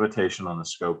is a limitation on the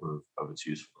scope of its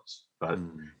usefulness. But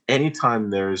anytime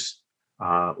there's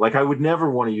like, I would never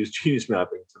want to use genius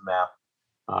mapping to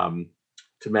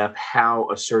map how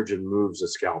a surgeon moves a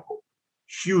scalpel.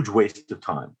 Huge waste of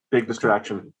time, big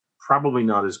distraction. Probably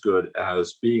not as good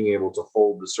as being able to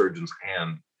hold the surgeon's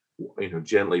hand,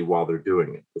 gently while they're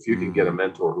doing it. If you can get a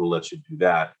mentor who lets you do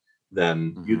that,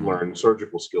 then you'd learn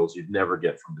surgical skills you'd never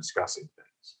get from discussing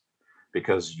things,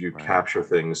 because you capture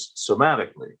things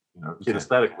somatically,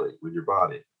 kinesthetically with your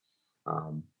body.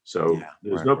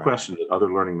 There's no question that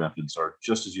other learning methods are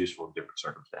just as useful in different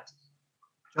circumstances.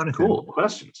 Jonathan, cool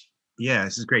questions. Yeah,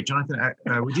 this is great. Jonathan,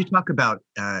 would you talk about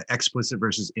explicit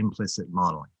versus implicit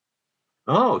modeling?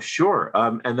 Oh, sure.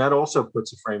 And that also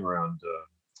puts a frame around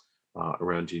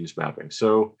genius mapping.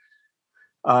 So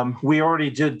we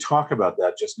already did talk about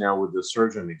that just now with the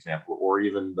surgeon example, or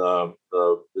even the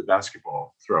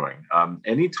basketball throwing.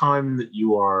 Anytime that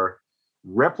you are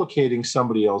replicating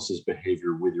somebody else's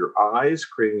behavior with your eyes,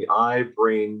 creating the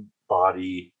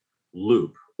eye-brain-body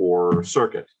loop or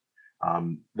circuit,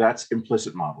 that's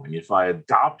implicit modeling. If I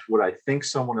adopt what I think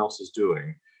someone else is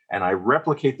doing and I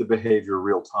replicate the behavior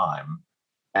real time,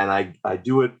 and I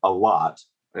do it a lot,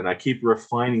 and I keep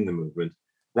refining the movement,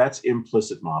 that's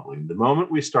implicit modeling. The moment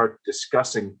we start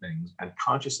discussing things and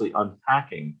consciously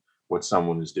unpacking what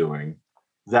someone is doing,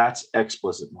 that's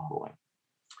explicit modeling.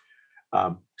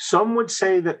 Some would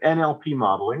say that NLP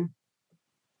modeling,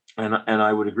 and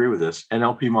I would agree with this,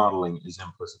 NLP modeling is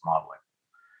implicit modeling.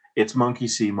 It's monkey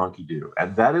see, monkey do.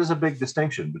 And that is a big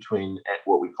distinction between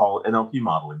what we call NLP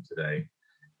modeling today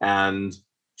and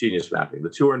genius mapping. The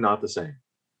two are not the same.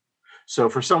 So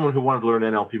for someone who wanted to learn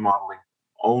NLP modeling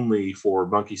only for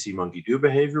monkey see, monkey do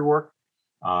behavior work,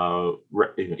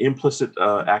 implicit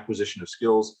acquisition of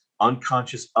skills,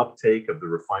 unconscious uptake of the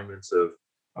refinements of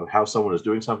how someone is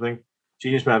doing something,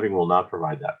 genius mapping will not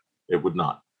provide that. It would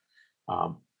not.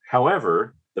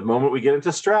 However, the moment we get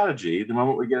into strategy, the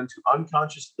moment we get into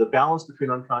the balance between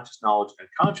unconscious knowledge and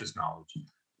conscious knowledge,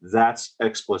 that's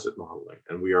explicit modeling.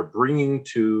 And we are bringing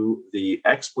to the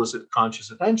explicit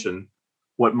conscious attention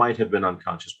what might have been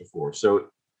unconscious before. So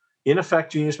in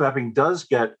effect, genius mapping does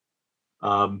get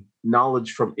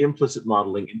knowledge from implicit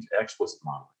modeling into explicit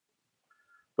modeling.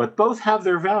 But both have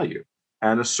their value.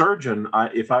 And a surgeon,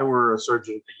 if I were a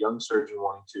young surgeon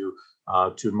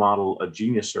wanting to model a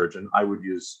genius surgeon, I would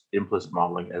use implicit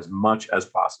modeling as much as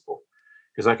possible,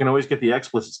 because I can always get the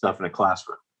explicit stuff in a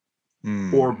classroom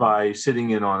or by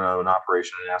sitting in on an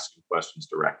operation and asking questions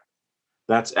directly.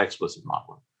 That's explicit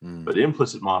modeling. But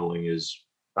implicit modeling is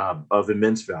of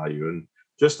immense value. And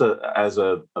just as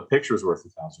a picture's worth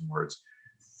 1,000 words,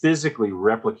 physically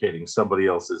replicating somebody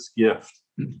else's gift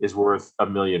is worth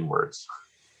 1,000,000 words.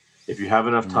 If you have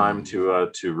enough time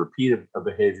to repeat a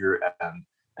behavior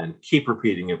and keep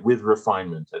repeating it with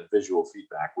refinement and visual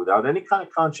feedback without any kind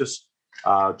of conscious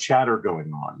chatter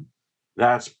going on,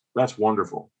 that's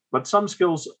wonderful. But some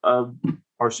skills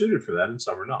are suited for that and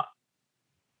some are not.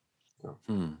 So.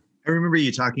 I remember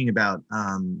you talking about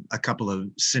a couple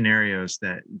of scenarios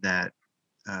that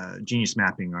genius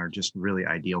mapping are just really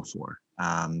ideal for.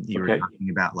 You were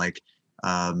talking about like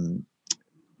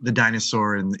the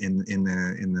dinosaur in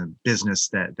the business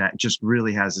that just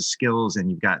really has the skills,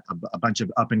 and you've got a bunch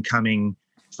of up and coming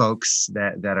folks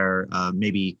that are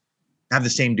maybe have the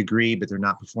same degree, but they're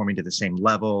not performing to the same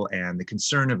level. And the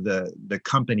concern of the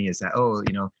company is that,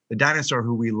 the dinosaur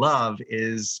who we love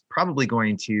is probably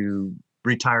going to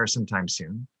retire sometime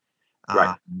soon.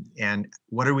 Right. And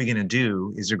what are we going to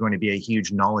do? Is there going to be a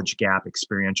huge knowledge gap,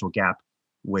 experiential gap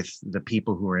with the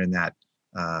people who are in that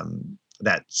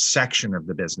section of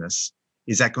the business?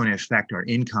 Is that going to affect our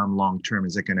income long term?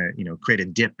 Is it going to, create a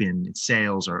dip in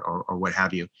sales or what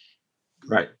have you?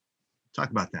 Right.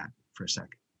 Talk about that for a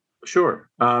second. Sure.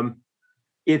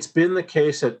 It's been the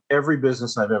case at every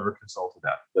business I've ever consulted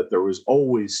at that there was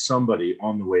always somebody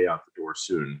on the way out the door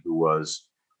soon who was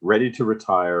ready to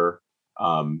retire,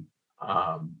 or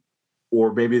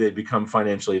maybe they'd become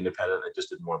financially independent. They just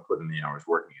didn't want to put in the hours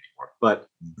working anymore. But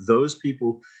those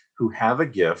people who have a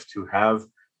gift, who have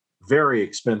very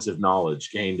expensive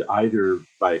knowledge gained either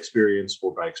by experience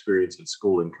or by experience in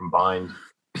school and combined,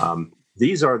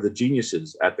 these are the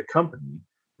geniuses at the company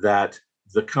that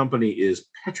the company is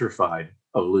petrified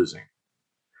of losing.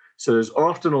 So there's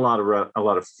often a lot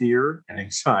of fear and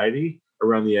anxiety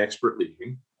around the expert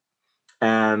leaving,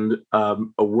 and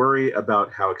a worry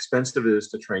about how expensive it is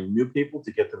to train new people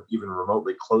to get them even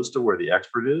remotely close to where the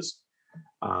expert is.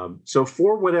 So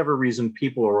for whatever reason,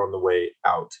 people are on the way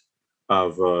out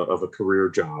of a career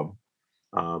job,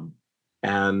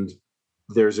 and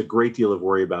there's a great deal of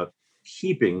worry about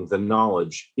keeping the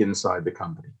knowledge inside the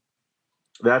company.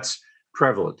 That's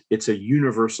prevalent. It's a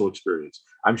universal experience.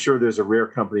 I'm sure there's a rare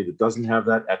company that doesn't have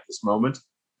that at this moment,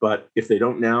 but if they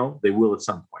don't now, they will at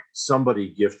some point. Somebody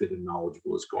gifted and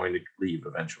knowledgeable is going to leave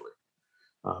eventually.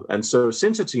 And so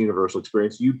since it's a universal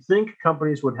experience, you'd think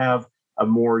companies would have a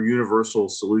more universal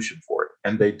solution for it,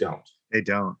 and they don't. They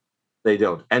don't. They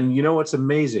don't. And you know what's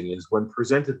amazing is when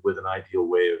presented with an ideal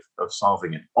way of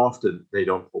solving it, often they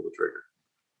don't pull the trigger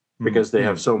because they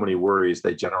have so many worries,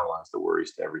 they generalize the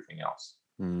worries to everything else.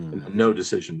 And no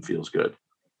decision feels good.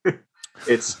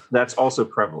 That's also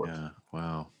prevalent. Yeah.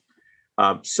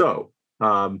 Wow. So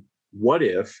what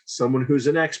if someone who's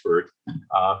an expert,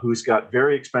 who's got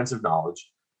very expensive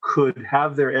knowledge, could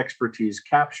have their expertise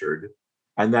captured,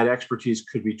 and that expertise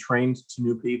could be trained to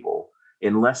new people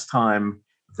in less time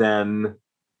than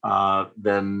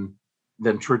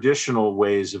traditional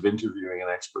ways of interviewing an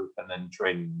expert and then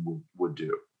training would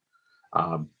do.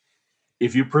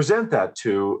 If you present that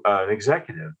to an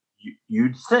executive,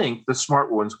 you'd think the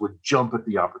smart ones would jump at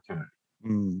the opportunity.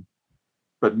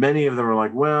 But many of them are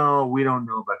like, well, we don't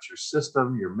know about your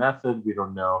system, your method. We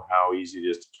don't know how easy it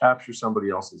is to capture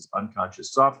somebody else's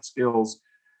unconscious soft skills.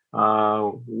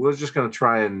 We're just going to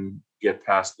try and get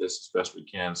past this as best we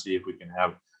can, see if we can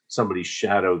have somebody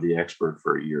shadow the expert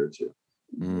for a year or two.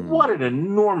 What an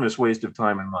enormous waste of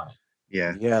time and money.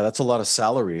 Yeah. Yeah, that's a lot of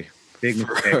salary. Big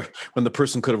mistake. When the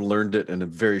person could have learned it in a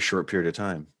very short period of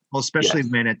time. Well, especially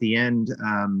when at the end,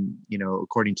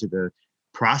 according to the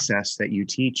process that you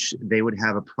teach, they would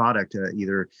have a product,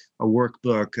 either a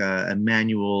workbook, a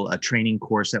manual, a training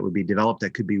course that would be developed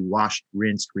that could be washed,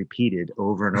 rinsed, repeated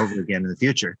over and over again in the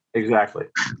future. Exactly.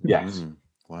 Yes.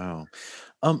 Wow.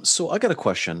 So I got a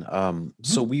question.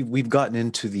 So we've gotten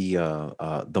into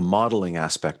the modeling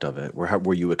aspect of it,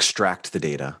 where you extract the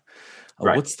data.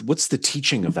 Right. What's the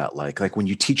teaching of that like? Like when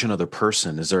you teach another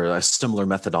person, is there a similar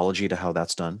methodology to how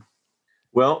that's done?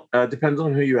 Well, depends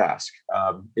on who you ask.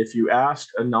 If you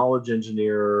asked a knowledge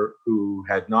engineer who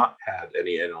had not had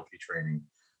any NLP training,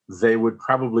 they would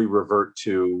probably revert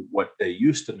to what they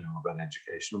used to know about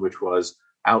education, which was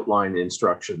outline,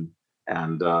 instruction,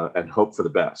 and hope for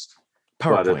the best.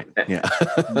 PowerPoint.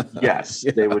 Yes,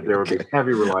 Yeah, there would be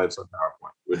heavy reliance on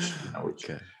PowerPoint, which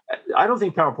okay. I don't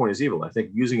think PowerPoint is evil. I think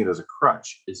using it as a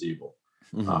crutch is evil.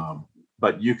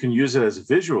 But you can use it as a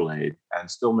visual aid and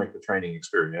still make the training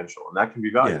experiential, and that can be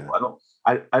valuable.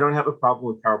 Yeah. I don't have a problem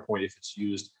with PowerPoint if it's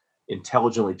used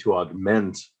intelligently to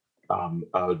augment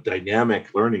a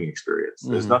dynamic learning experience.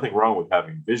 There's nothing wrong with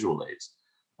having visual aids.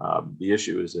 The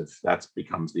issue is if that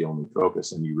becomes the only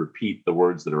focus and you repeat the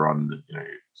words that are on the,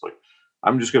 it's like,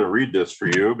 I'm just going to read this for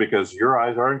you because your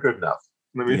eyes aren't good enough.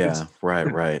 I mean,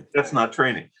 right. That's not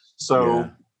training. So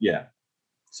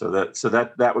So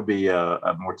that would be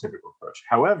a more typical approach.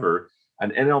 However,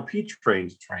 an NLP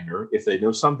trained trainer, if they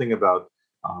know something about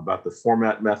the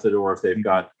format method, or if they've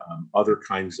got other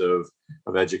kinds of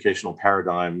educational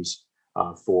paradigms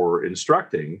for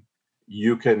instructing,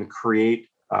 you can create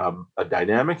a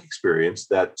dynamic experience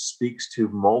that speaks to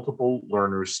multiple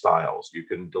learners' styles. You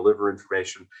can deliver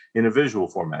information in a visual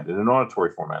format, in an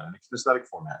auditory format, in a kinesthetic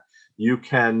format. You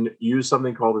can use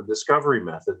something called a discovery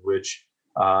method, which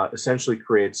essentially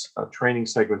creates training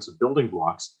segments of building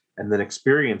blocks and then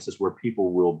experiences where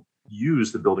people will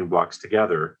use the building blocks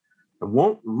together and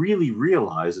won't really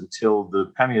realize until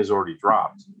the penny has already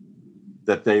dropped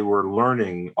that they were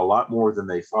learning a lot more than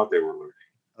they thought they were learning.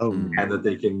 And that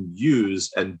they can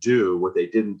use and do what they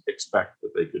didn't expect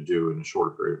that they could do in a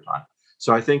shorter period of time.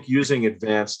 So I think using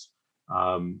advanced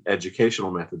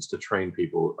educational methods to train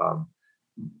people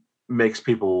makes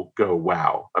people go,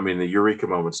 wow. I mean, the eureka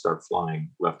moments start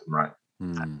flying left and right.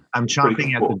 I'm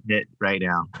chomping at the bit right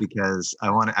now because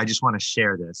I just want to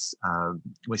share this.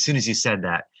 As soon as you said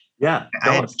that, I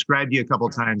had described you a couple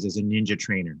of times as a ninja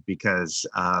trainer because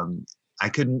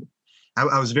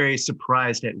I was very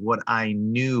surprised at what I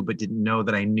knew, but didn't know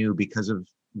that I knew because of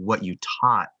what you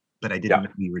taught, but I didn't know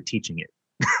you were teaching it.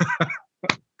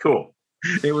 Cool.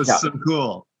 It was so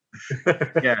cool.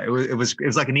 It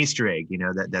was like an Easter egg,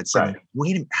 that said,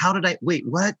 wait a minute,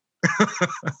 what?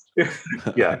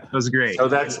 It was great. So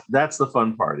that's the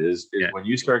fun part is when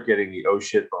you start getting the oh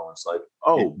shit moments It's like,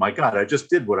 oh my God, I just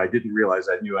did what I didn't realize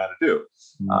I knew how to do.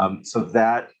 So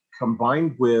that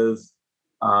combined with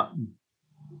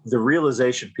the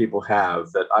realization people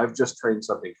have that I've just trained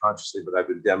something consciously, but I've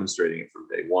been demonstrating it from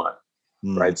day one.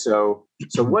 Right. So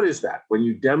what is that? When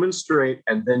you demonstrate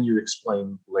and then you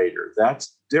explain later,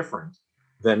 that's different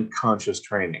than conscious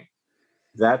training.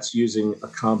 That's using a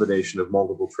combination of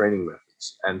multiple training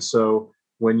methods. And so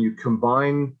when you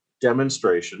combine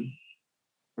demonstration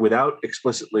without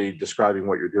explicitly describing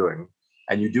what you're doing,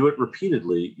 and you do it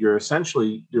repeatedly, you're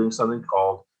essentially doing something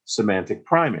called semantic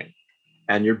priming.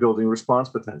 And you're building response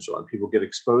potential, and people get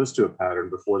exposed to a pattern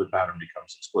before the pattern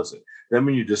becomes explicit. Then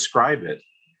when you describe it,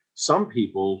 some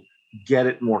people get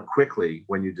it more quickly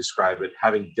when you describe it,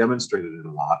 having demonstrated it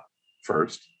a lot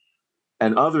first.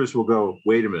 And others will go,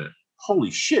 wait a minute,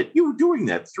 holy shit, you were doing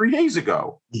that 3 days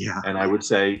ago. Yeah. And I would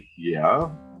say, yeah,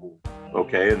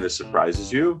 okay, and this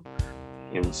surprises you.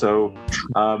 And so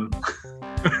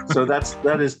so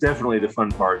that is definitely the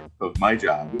fun part of my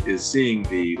job, is seeing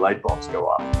the light bulbs go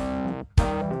off.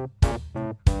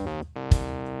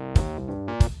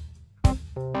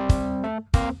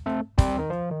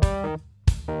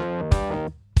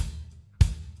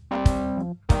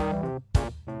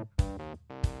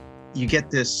 You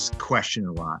get this question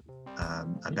a lot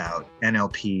about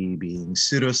NLP being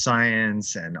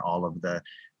pseudoscience and all of the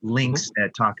links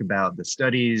that talk about the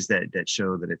studies that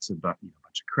show that it's a bunch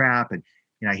of crap. And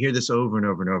I hear this over and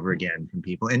over and over again from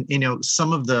people. And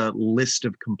some of the list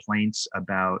of complaints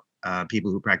about people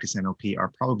who practice NLP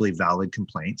are probably valid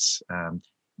complaints.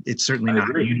 It's certainly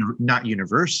not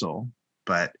universal,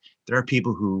 but there are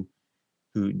people who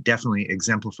definitely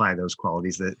exemplify those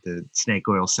qualities. The snake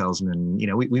oil salesman,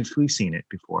 we've seen it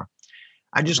before.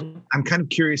 I'm kind of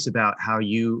curious about how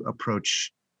you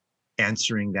approach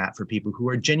answering that for people who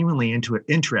are genuinely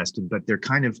interested, but they're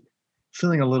kind of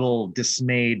feeling a little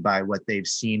dismayed by what they've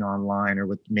seen online, or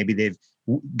what maybe they've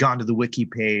gone to the wiki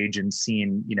page and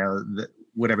seen,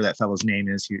 whatever that fellow's name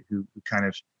is who kind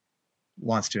of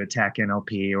wants to attack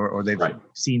NLP, or they've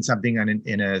seen something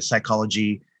in a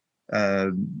psychology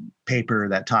paper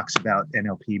that talks about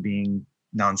NLP being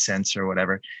nonsense or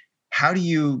whatever. How do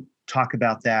you talk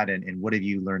about that, and what have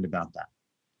you learned about that?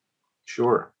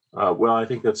 Sure. Well, I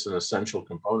think that's an essential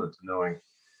component to knowing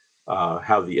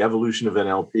how the evolution of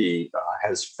NLP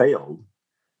has failed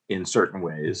in certain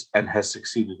ways and has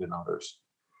succeeded in others.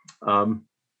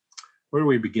 Where do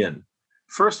we begin?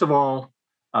 First of all,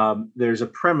 there's a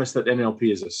premise that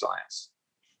NLP is a science,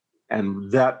 and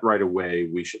that right away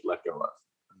we should let go of.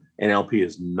 NLP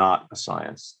is not a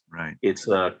science. Right. It's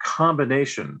a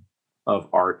combination of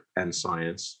art and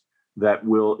science that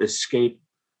will escape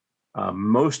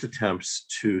most attempts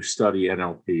to study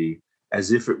NLP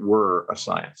as if it were a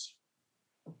science.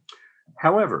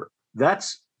 However,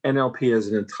 that's NLP as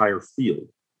an entire field.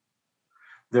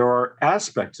 There are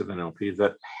aspects of NLP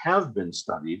that have been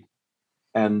studied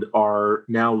and are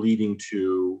now leading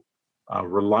to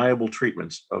reliable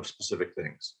treatments of specific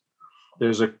things.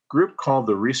 There's a group called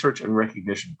the Research and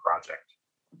Recognition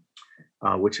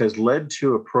Project, which has led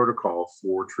to a protocol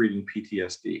for treating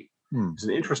PTSD. There's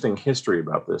an interesting history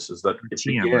about this, is that it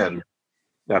began,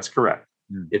 that's correct.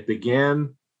 It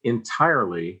began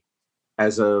entirely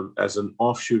as an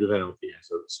offshoot of NLP,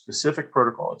 as a specific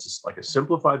protocol. It's just like a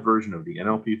simplified version of the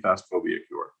NLP fast phobia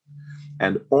cure.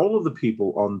 And all of the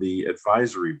people on the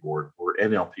advisory board were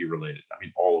NLP related. I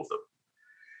mean, all of them.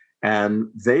 And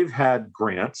they've had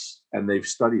grants and they've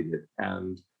studied it,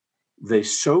 and they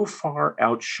so far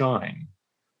outshine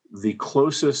the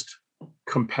closest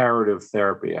comparative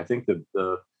therapy. I think that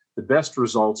the best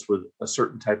results with a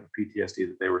certain type of PTSD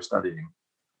that they were studying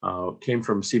came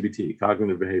from CBT,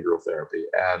 cognitive behavioral therapy.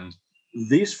 And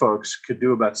these folks could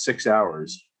do about 6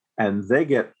 hours, and they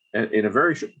get, in a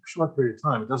very short period of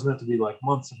time, it doesn't have to be like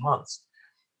months and months.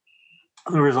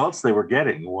 The results they were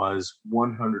getting was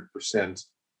 100%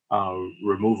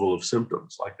 removal of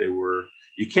symptoms. Like they were,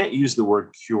 you can't use the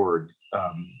word cured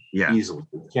easily.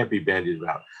 It can't be bandied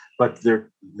about. But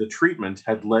the treatment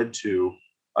had led to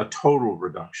a total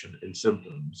reduction in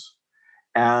symptoms.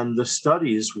 And the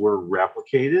studies were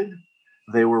replicated.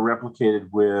 They were replicated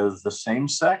with the same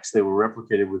sex. They were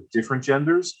replicated with different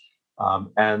genders.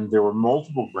 And there were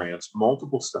multiple grants,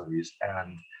 multiple studies.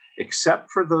 And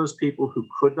except for those people who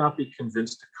could not be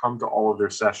convinced to come to all of their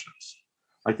sessions,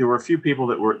 like there were a few people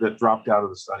that dropped out of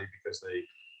the study because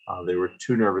they were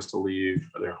too nervous to leave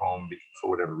their home for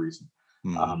whatever reason.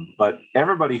 But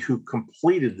everybody who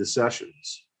completed the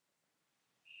sessions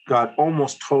got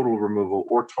almost total removal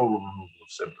or total removal of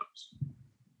symptoms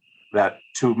that,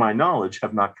 to my knowledge,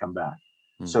 have not come back.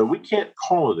 So we can't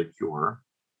call it a cure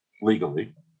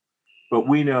legally. but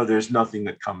we know there's nothing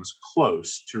that comes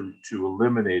close to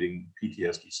eliminating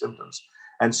PTSD symptoms.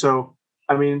 And so,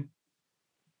 I mean,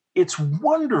 it's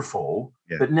wonderful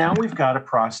that now we've got a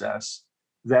process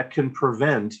that can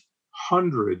prevent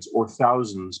hundreds or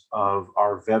thousands of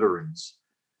our veterans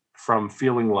from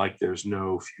feeling like there's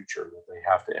no future, that they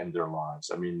have to end their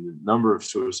lives. I mean, the number of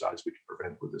suicides we can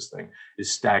prevent with this thing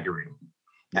is staggering.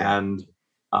 Yeah.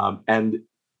 And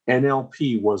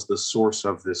NLP was the source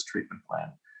of this treatment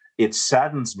plan. It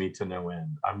saddens me to no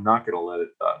end. I'm not going to let it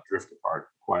drift apart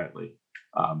quietly.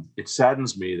 It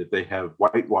saddens me that they have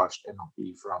whitewashed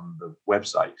NLP from the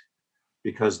website,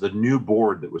 because the new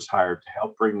board that was hired to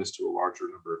help bring this to a larger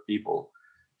number of people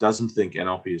doesn't think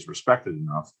NLP is respected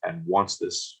enough and wants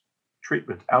this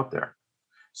treatment out there.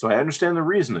 So I understand the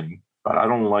reasoning, but I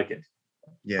don't like it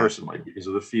personally, because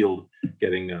of the field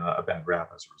getting a bad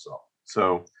rap as a result.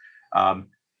 So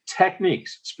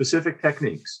specific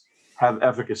techniques have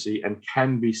efficacy and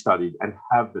can be studied and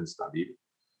have been studied.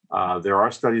 There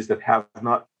are studies that have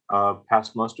not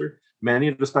passed muster. Many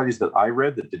of the studies that I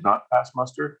read that did not pass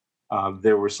muster,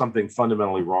 there was something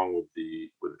fundamentally wrong with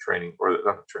the training, or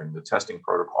not the training, the testing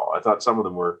protocol. I thought some of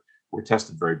them were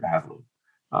tested very badly.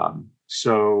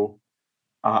 So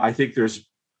I think there's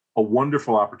a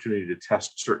wonderful opportunity to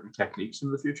test certain techniques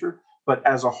in the future. But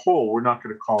as a whole, we're not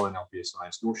going to call NLP a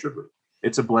science, nor should we.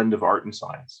 It's a blend of art and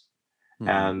science. Mm-hmm.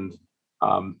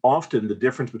 And often the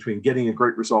difference between getting a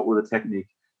great result with a technique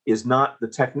is not the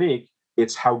technique,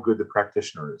 it's how good the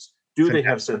practitioner is. Do they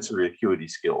have sensory acuity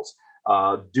skills?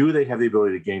 Do they have the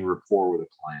ability to gain rapport with a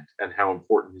client? And how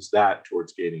important is that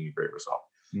towards gaining a great result?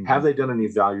 Mm-hmm. Have they done any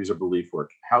values or belief work?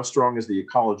 How strong is the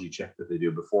ecology check that they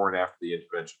do before and after the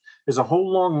intervention? There's a whole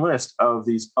long list of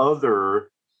these other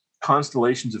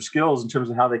constellations of skills in terms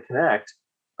of how they connect,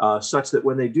 such that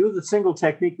when they do the single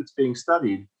technique that's being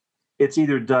studied, it's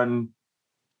either done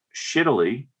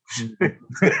shittily,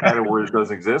 that a word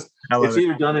doesn't exist. It's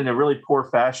either done in a really poor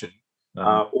fashion,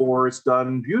 or it's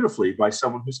done beautifully by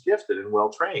someone who's gifted and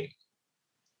well-trained.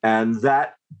 And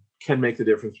that can make the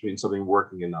difference between something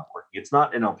working and not working. It's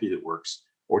not NLP that works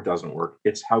or doesn't work.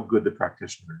 It's how good the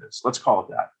practitioner is. Let's call it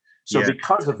that. So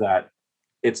because of that,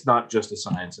 it's not just a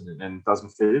science, and it doesn't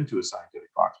fit into a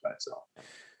scientific box by itself.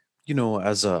 You know,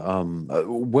 as a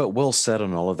well said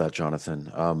on all of that,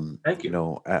 Jonathan. Thank you. You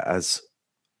know, as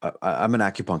I'm an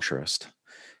acupuncturist,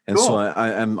 and cool. so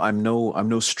I'm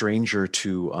no stranger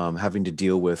to having to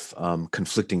deal with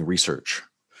conflicting research.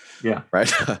 Yeah,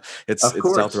 right. It's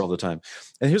out there all the time.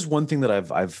 And here's one thing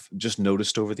that I've just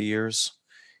noticed over the years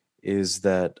is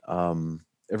that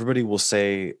everybody will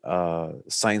say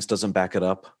science doesn't back it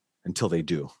up until they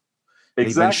do.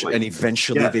 Exactly. And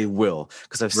eventually they will,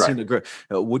 because I've seen it.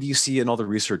 What do you see in all the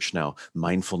research now?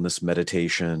 Mindfulness,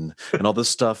 meditation, and all this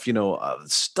stuff. You know,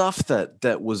 stuff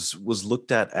that was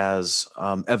looked at as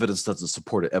evidence doesn't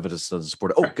support it. Evidence doesn't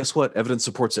support it. Oh, guess what? Evidence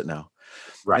supports it now.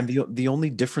 Right. And the only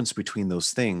difference between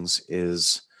those things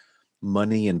is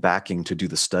money and backing to do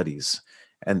the studies.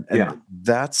 And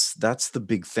that's the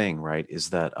big thing, right?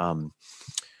 Is that a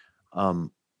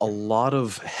lot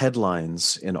of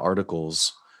headlines in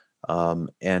articles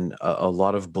and a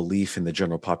lot of belief in the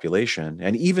general population,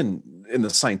 and even in the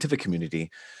scientific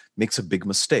community, makes a big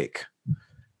mistake.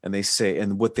 And they say,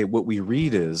 and what we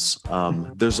read is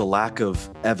there's a lack of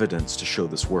evidence to show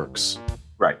this works.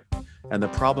 Right. And the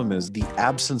problem is the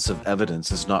absence of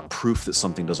evidence is not proof that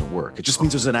something doesn't work. It just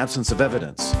means there's an absence of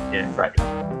evidence. Yeah, right.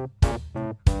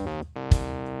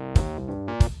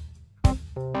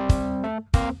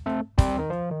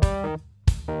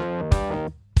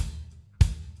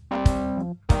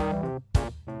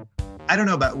 I don't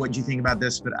know about what you think about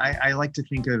this, but I like to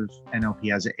think of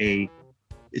NLP as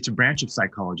it's a branch of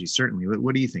psychology, certainly.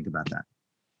 What do you think about that?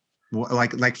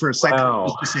 Like for a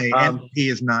psychologist to say NLP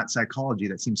is not psychology,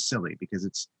 that seems silly, because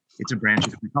it's a branch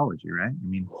of psychology, right? I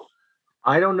mean,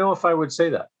 I don't know if I would say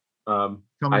that.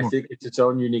 I think it's its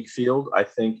own unique field. I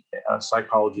think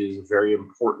psychology is a very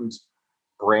important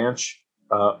branch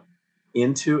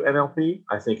into NLP.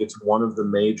 I think it's one of the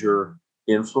major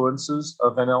influences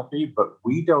of NLP, but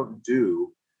we don't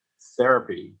do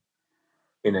therapy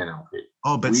in NLP.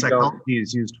 Oh, but psychology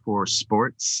is used for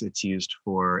sports. It's used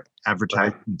for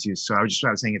advertising. Right. It's used. So I was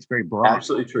saying it's very broad.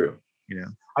 Absolutely true. You know,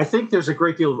 I think there's a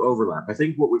great deal of overlap. I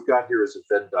think what we've got here is a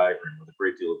Venn diagram with a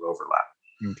great deal of overlap.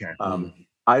 Okay.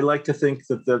 I like to think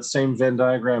that same Venn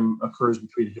diagram occurs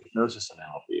between hypnosis and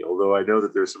NLP, although I know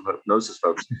that there's some hypnosis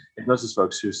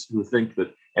folks who think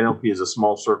that NLP is a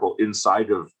small circle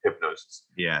inside of hypnosis.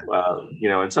 Yeah. You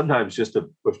know, and sometimes just to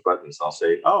push buttons, I'll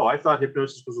say, oh, I thought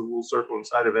hypnosis was a little circle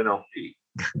inside of NLP.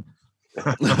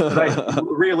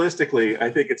 Realistically,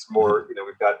 I think it's more, you know,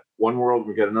 one world,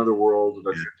 we get another world,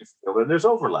 and and there's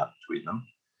overlap between them.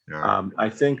 Yeah. I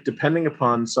think depending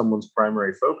upon someone's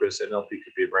primary focus, NLP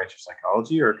could be a branch of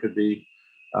psychology, or it could be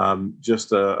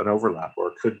just an overlap, or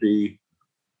it could be.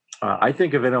 I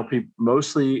think of NLP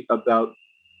mostly about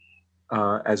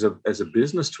as a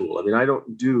business tool. I mean, I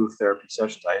don't do therapy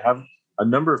sessions. I have a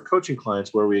number of coaching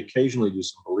clients where we occasionally do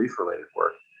some belief related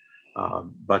work,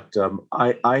 but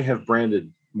I have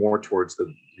branded more towards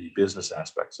the business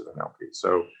aspects of NLP.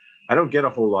 So I don't get a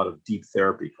whole lot of deep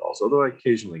therapy calls, although I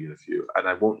occasionally get a few, and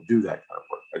I won't do that kind of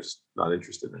work. I'm just not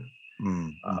interested in it.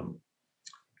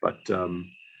 Mm-hmm.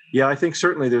 Yeah, I think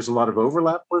certainly there's a lot of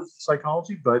overlap with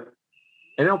psychology, but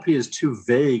NLP is too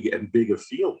vague and big a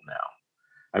field now.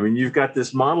 I mean, you've got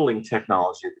this modeling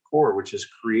technology at the core, which has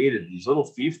created these little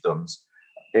fiefdoms,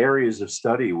 areas of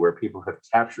study where people have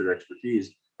captured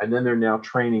expertise, and then they're now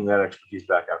training that expertise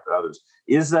back out to others.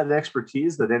 Is that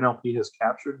expertise that NLP has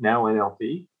captured now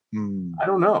NLP? I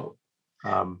don't know.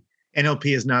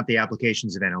 NLP is not the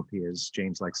applications of NLP, as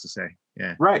James likes to say.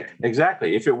 Yeah. Right,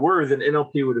 exactly. If it were, then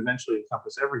NLP would eventually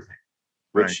encompass everything,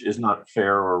 which is not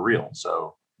fair or real.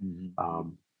 So,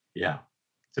 yeah.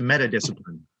 It's a meta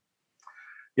discipline.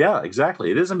 Yeah,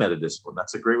 exactly. It is a meta discipline.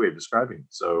 That's a great way of describing it.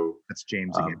 So that's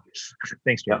James again.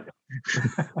 Thanks, James.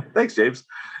 Yeah. Thanks, James.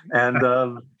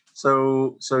 And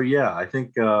so yeah, I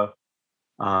think I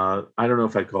don't know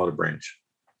if I'd call it a branch.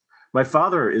 My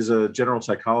father is a general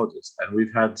psychologist, and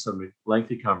we've had some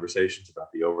lengthy conversations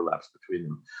about the overlaps between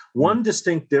them. One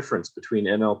distinct difference between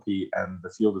NLP and the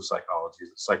field of psychology is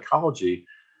that psychology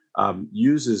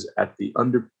uses at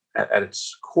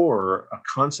its core a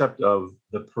concept of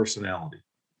the personality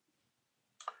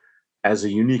as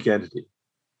a unique entity,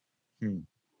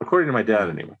 according to my dad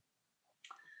anyway.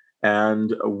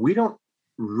 And we don't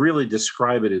really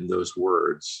describe it in those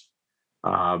words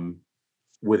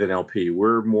with NLP.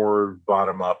 We're more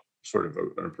bottom-up sort of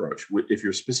an approach. If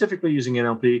you're specifically using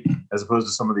NLP, as opposed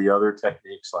to some of the other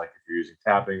techniques, like if you're using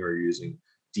tapping or you're using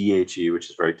DHE,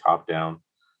 which is very top-down,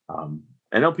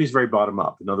 NLP is very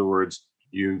bottom-up. In other words,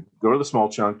 you go to the small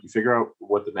chunk, you figure out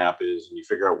what the map is, and you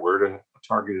figure out where to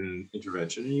target an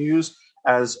intervention, and you use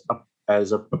as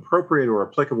appropriate or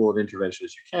applicable an intervention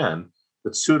as you can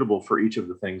that's suitable for each of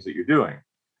the things that you're doing.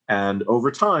 And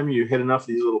over time, you hit enough of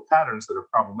these little patterns that are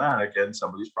problematic, and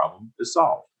somebody's problem is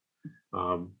solved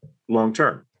long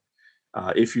term.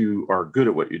 If you are good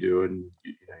at what you do and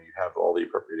you have all the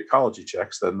appropriate ecology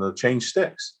checks, then the change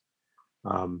sticks.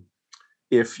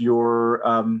 If you're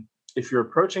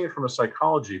approaching it from a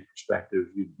psychology perspective,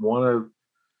 you'd want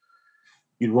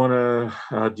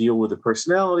to deal with the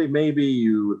personality. Maybe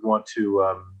you would want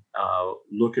to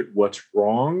look at what's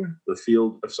wrong. The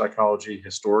field of psychology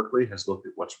historically has looked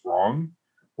at what's wrong,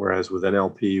 whereas with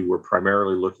NLP, we're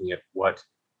primarily looking at what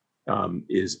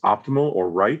is optimal or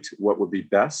right, what would be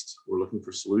best. We're looking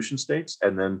for solution states,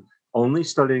 and then only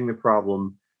studying the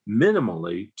problem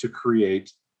minimally to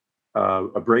create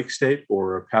a break state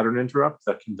or a pattern interrupt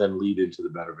that can then lead into the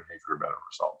better behavior or better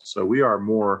results. So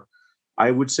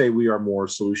I would say we are more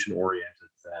solution oriented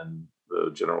than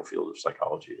the general field of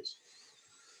psychology is.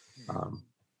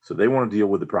 So they want to deal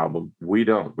with the problem. We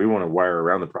don't. We want to wire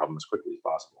around the problem as quickly as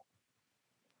possible.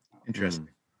 Interesting.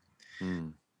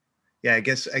 Yeah, I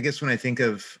guess when I think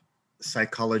of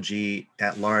psychology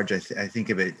at large, I think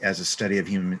of it as a study of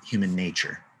human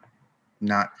nature.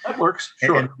 Not that works,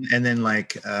 sure. And then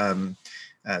like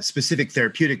specific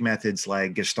therapeutic methods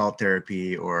like Gestalt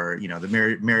therapy or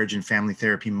the marriage and family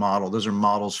therapy model. Those are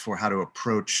models for how to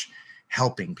approach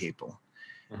helping people.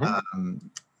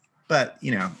 But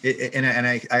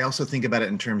I also think about it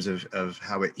in terms of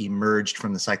how it emerged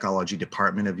from the psychology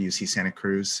department of UC Santa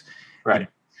Cruz, right?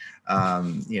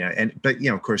 But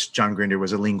of course John Grinder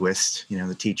was a linguist,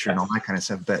 the teacher and all that kind of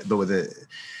stuff. But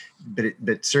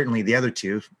certainly the other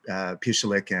two,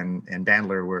 Pucelik and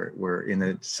Bandler were in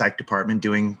the psych department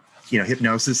doing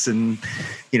hypnosis and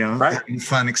having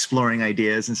fun exploring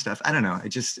ideas and stuff. I don't know. It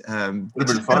just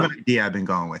it's just kind of an idea I've been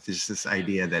going with. Is this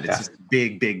idea that it's just a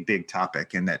big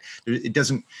topic, and that it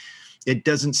doesn't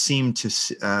seem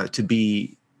to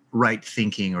be right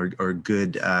thinking or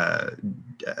good, a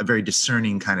very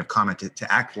discerning kind of comment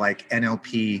to act like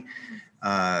NLP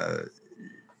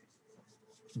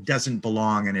doesn't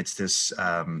belong and it's this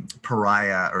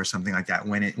pariah or something like that,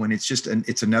 when it's just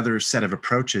it's another set of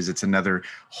approaches. It's another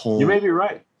whole. You may be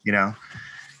right.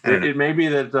 It may be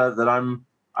that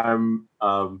I'm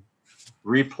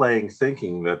replaying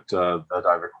thinking that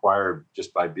I've acquired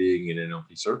just by being in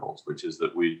NLP circles, which is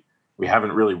that we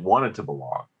haven't really wanted to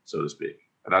belong, so to speak.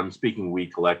 And I'm speaking we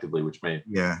collectively, which may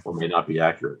or may not be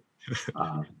accurate.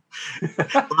 Well,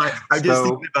 I'm just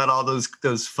thinking about all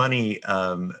those funny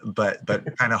but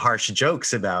kind of harsh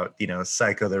jokes about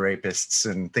Psycho the Rapists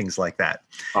and things like that.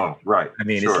 Oh, right. I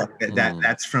mean, sure. It's like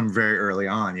that's from very early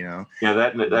on. Yeah,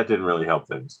 that didn't really help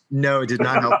things. No, it did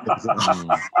not help things at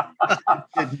all.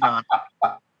 It did not.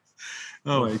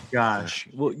 Oh my gosh.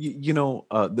 Well,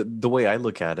 the way I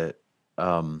look at it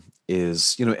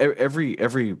is,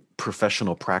 every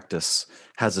professional practice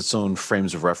has its own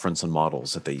frames of reference and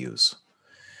models that they use.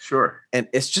 Sure. And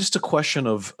it's just a question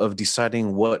of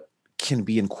deciding what can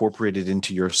be incorporated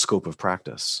into your scope of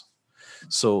practice.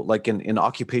 So like in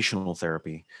occupational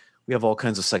therapy, we have all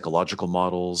kinds of psychological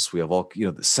models. We have all,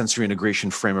 the sensory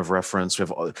integration frame of reference. We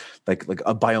have like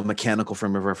a biomechanical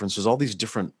frame of reference. There's all these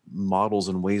different models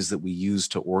and ways that we use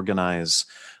to organize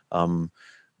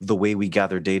the way we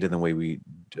gather data and the way we,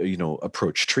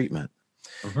 approach treatment.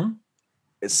 Mm-hmm.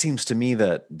 It seems to me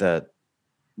that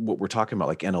what we're talking about,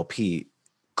 like NLP,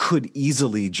 could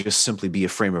easily just simply be a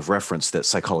frame of reference that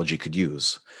psychology could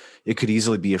use. It could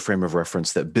easily be a frame of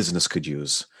reference that business could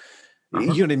use. You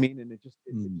know what I mean? And it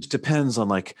just depends on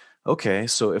like, okay,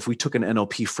 so if we took an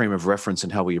NLP frame of reference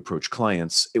and how we approach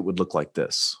clients, it would look like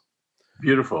this.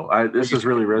 Beautiful. This is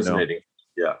really resonating.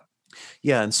 Yeah.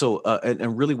 Yeah. And so,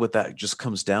 and really what that just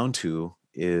comes down to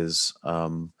is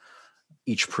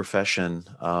each profession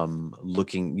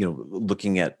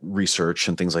looking at research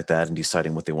and things like that and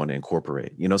deciding what they want to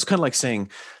incorporate. It's kind of like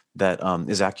saying that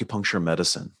is acupuncture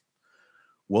medicine?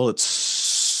 Well, it's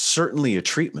certainly a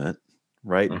treatment,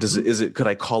 right? Mm-hmm. Could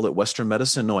I call it Western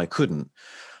medicine? No, I couldn't.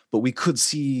 But we could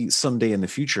see someday in the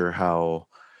future how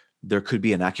there could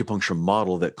be an acupuncture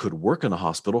model that could work in a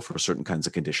hospital for certain kinds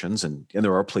of conditions. And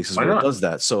there are places where it does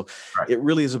that. So It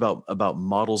really is about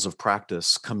models of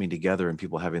practice coming together and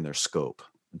people having their scope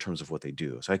in terms of what they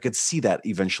do. So I could see that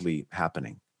eventually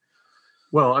happening.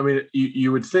 Well, I mean,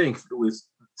 you would think with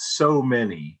so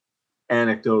many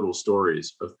anecdotal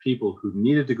stories of people who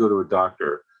needed to go to a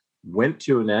doctor, went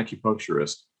to an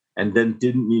acupuncturist, and then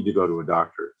didn't need to go to a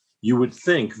doctor, you would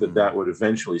think that would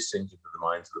eventually sink into the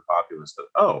minds of the populace that,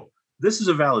 oh, this is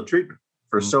a valid treatment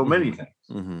for so many things.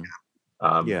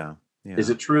 Mm-hmm. Yeah. Is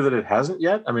it true that it hasn't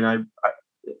yet? I mean,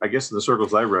 I guess in the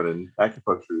circles I run in,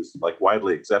 acupuncture is like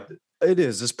widely accepted. It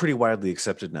is. It's pretty widely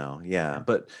accepted now. Yeah,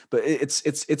 but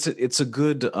it's a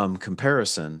good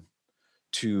comparison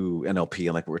to NLP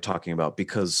and like what we're talking about,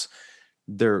 because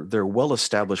they're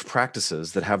well-established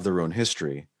practices that have their own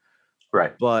history,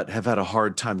 right? But have had a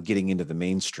hard time getting into the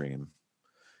mainstream.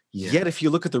 Yeah. Yet, if you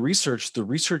look at the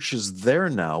research is there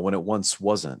now when it once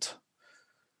wasn't.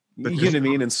 But you know what I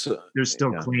mean? And so they're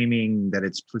still claiming that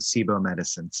it's placebo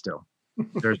medicine still.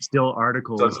 There's still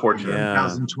articles in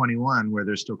 2021 where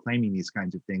they're still claiming these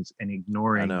kinds of things and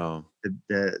ignoring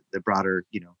the broader,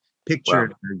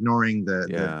 picture, ignoring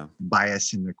the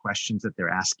bias in the questions that they're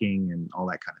asking and all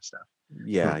that kind of stuff.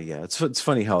 Yeah. It's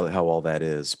funny how all that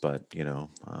is, but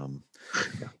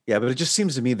but it just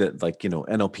seems to me that like,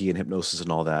 NLP and hypnosis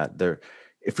and all that,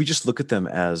 if we just look at them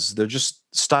as they're just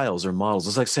styles or models,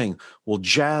 it's like saying, well,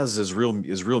 jazz is real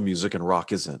music and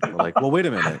rock isn't. We're like, well, wait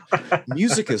a minute.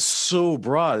 Music is so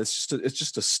broad. It's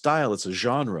just a style. It's a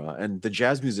genre. And the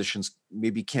jazz musicians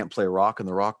maybe can't play rock and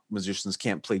the rock musicians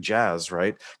can't play jazz,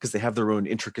 right? Because they have their own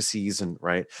intricacies and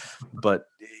right. But,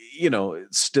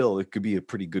 still it could be a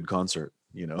pretty good concert,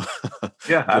 Yeah,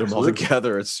 get them all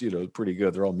together. It's, pretty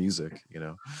good. They're all music,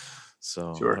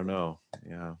 So sure. I don't know.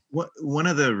 Yeah. One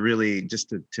of the really, just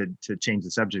to change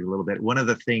the subject a little bit, one of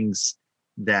the things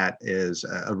that is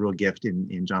a real gift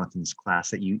in Jonathan's class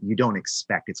that you don't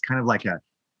expect, it's kind of like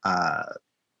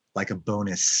a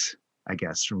bonus, I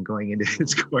guess, from going into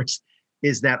his course,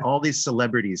 is that all these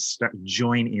celebrities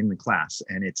join in the class,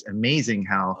 and it's amazing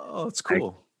how. Oh, it's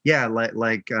cool.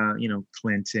 Like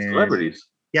Clinton. Celebrities.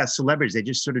 Yeah, celebrities. They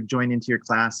just sort of join into your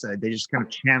class. They just kind of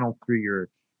channel through your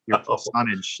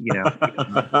personage,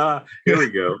 Here we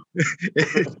go.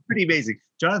 It's pretty amazing.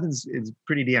 Jonathan's is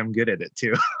pretty damn good at it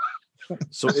too.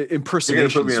 So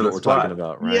impersonation is what we're talking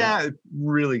about, right? Yeah,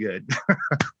 really good.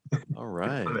 All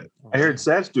right. I heard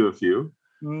Satch do a few.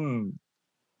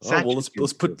 Oh, well,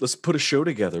 let's put a show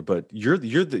together. But you're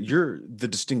the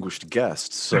distinguished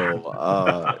guest, so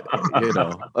I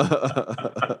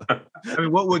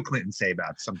mean, what would Clinton say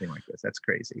about something like this? That's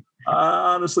crazy.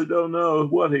 I honestly don't know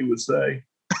what he would say,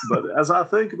 but as I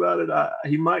think about it,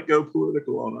 he might go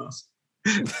political on us.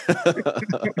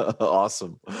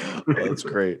 Awesome. That's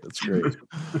great.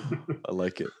 I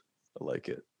like it.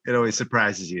 It always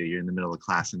surprises you. You're in the middle of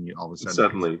class and you all of a sudden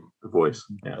suddenly the voice.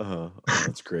 Yeah. Oh,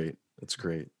 that's great.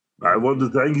 I want to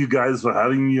thank you guys for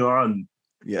having me on.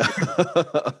 Yeah.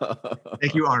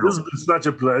 Thank you, Arnold. This has been such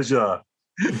a pleasure.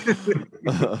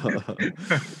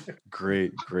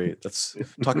 Great. Let's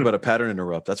talk about a pattern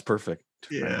interrupt. That's perfect.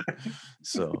 Yeah. Right?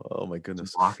 So, oh my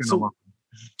goodness. Walking along.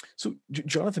 So,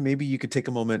 Jonathan, maybe you could take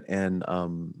a moment and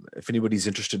if anybody's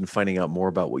interested in finding out more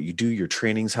about what you do, your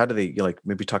trainings, how do they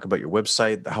maybe talk about your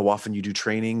website, how often you do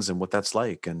trainings and what that's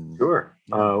like? And Sure.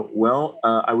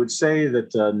 I would say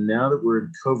that now that we're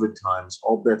in COVID times,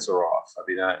 all bets are off. I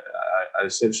mean, I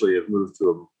essentially have moved to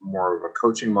a more of a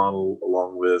coaching model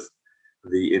along with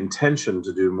the intention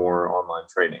to do more online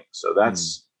training. So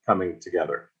that's coming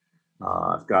together.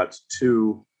 I've got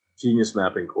 2 genius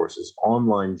mapping courses,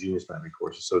 online genius mapping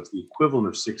courses. So it's the equivalent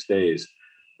of 6 days,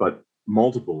 but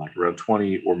multiple, like around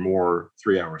 20 or more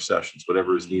 3-hour sessions,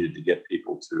 whatever is needed to get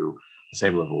people to the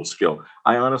same level of skill.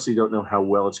 I honestly don't know how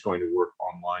well it's going to work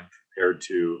online compared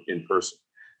to in person.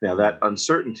 Now, that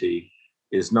uncertainty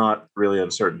is not really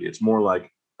uncertainty. It's more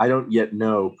like I don't yet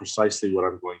know precisely what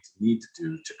I'm going to need to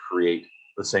do to create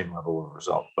the same level of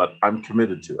result, but I'm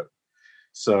committed to it.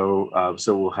 So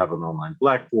we'll have an online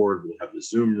Blackboard, we'll have the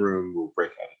Zoom room, we'll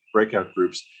breakout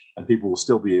groups, and people will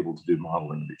still be able to do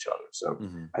modeling of each other. So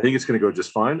I think it's going to go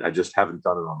just fine. I just haven't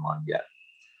done it online yet.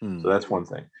 So that's one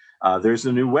thing. There's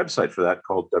a new website for that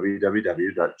called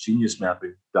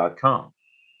www.geniusmapping.com.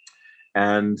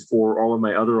 And for all of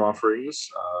my other offerings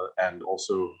and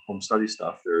also home study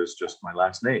stuff, there is just my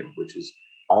last name, which is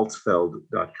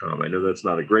altfeld.com. I know that's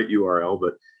not a great URL,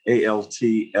 but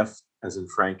ALTF as in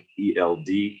Frank,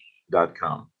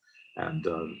 ELD.com. And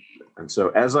so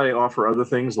as I offer other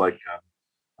things like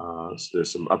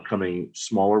there's some upcoming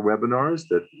smaller webinars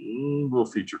that will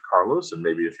feature Carlos and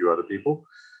maybe a few other people.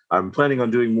 I'm planning on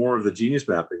doing more of the genius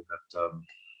mapping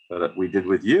that we did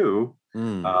with you,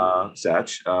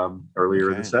 Satch, earlier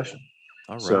in the session.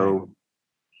 All right. So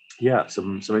yeah,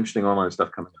 some interesting online stuff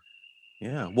coming up.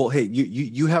 Yeah. Well, hey,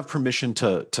 you have permission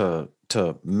to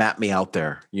map me out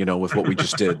there, with what we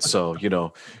just did. So,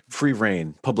 free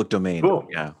reign, public domain. Cool.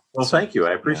 Yeah. Well, thank you.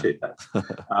 I appreciate that.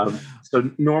 So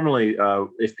normally,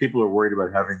 if people are worried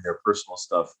about having their personal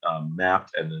stuff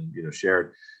mapped and then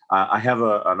shared, I have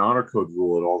an honor code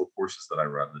rule in all the courses that I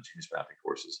run, the Genius Mapping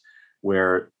courses,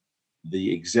 where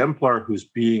the exemplar who's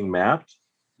being mapped,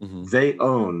 they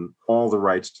own all the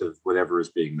rights to whatever is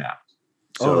being mapped.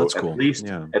 So that's cool.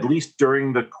 At least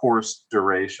during the course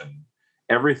duration,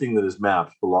 everything that is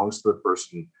mapped belongs to the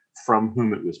person from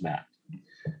whom it was mapped.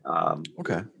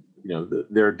 Okay.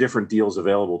 There are different deals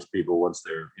available to people once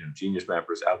they're genius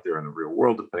mappers out there in the real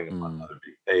world, depending upon how they're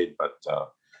being paid. But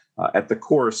at the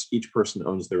course, each person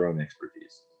owns their own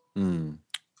expertise.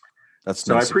 That's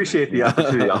so nice. I appreciate the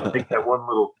opportunity. I'll take that one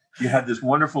little. You had this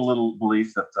wonderful little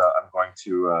belief that I'm going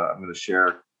to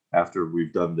share after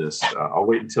we've done this. I'll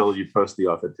wait until you post the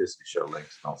Authenticity Show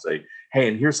links, and I'll say, "Hey,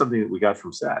 and here's something that we got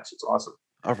from Satch. It's awesome."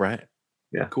 All right.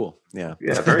 Yeah. Cool. Yeah.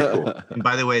 Yeah. Very cool. And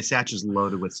by the way, Satch is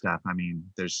loaded with stuff. I mean,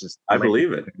 there's just I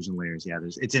believe it. Layers and layers. Yeah.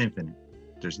 It's infinite.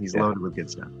 He's loaded with good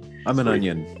stuff. I'm an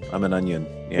onion.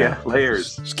 Yeah.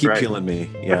 Layers. Just keep peeling me.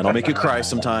 Yeah. And I'll make you cry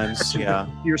sometimes. Yeah.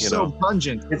 You're so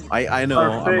pungent. I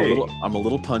know. I'm a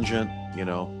little pungent.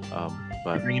 But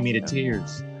you're bringing me to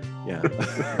tears. Yeah.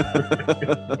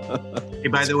 Hey,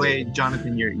 by the way,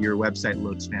 Jonathan, your website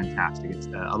looks fantastic.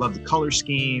 I love the color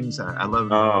schemes. I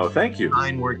love thank you.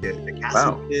 design work that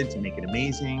Cassie did to make it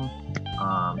amazing.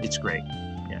 It's great.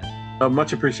 Yeah.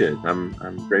 Much appreciated. I'm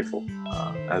grateful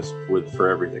for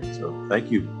everything. So thank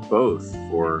you both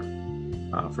for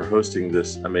hosting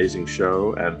this amazing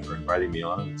show and for inviting me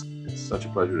on. It's such a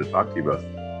pleasure to talk to you both.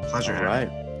 Pleasure. All right.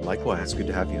 Likewise. It's good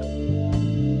to have you.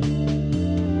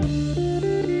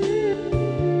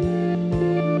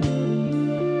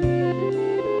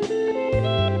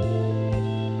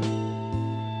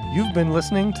 You've been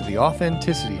listening to The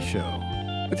Authenticity Show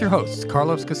with your hosts,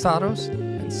 Carlos Casados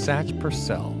and Satch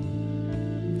Purcell.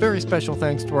 Very special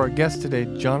thanks to our guest today,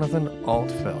 Jonathan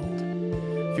Altfeld.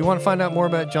 If you want to find out more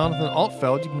about Jonathan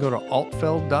Altfeld, you can go to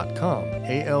altfeld.com,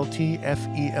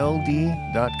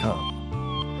 altfeld.com.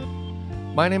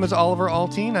 My name is Oliver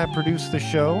Altine. I produce the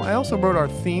show. I also wrote our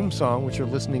theme song, which you're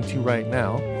listening to right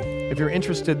now. If you're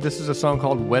interested, this is a song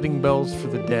called Wedding Bells for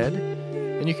the Dead,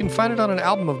 and you can find it on an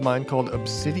album of mine called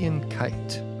Obsidian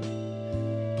Kite.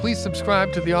 Please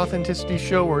subscribe to The Authenticity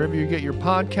Show wherever you get your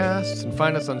podcasts and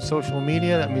find us on social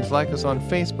media. That means like us on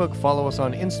Facebook, follow us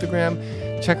on Instagram,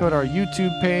 check out our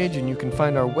YouTube page, and you can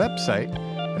find our website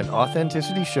at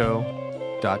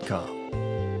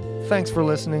authenticityshow.com. Thanks for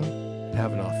listening, and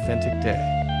have an authentic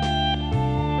day.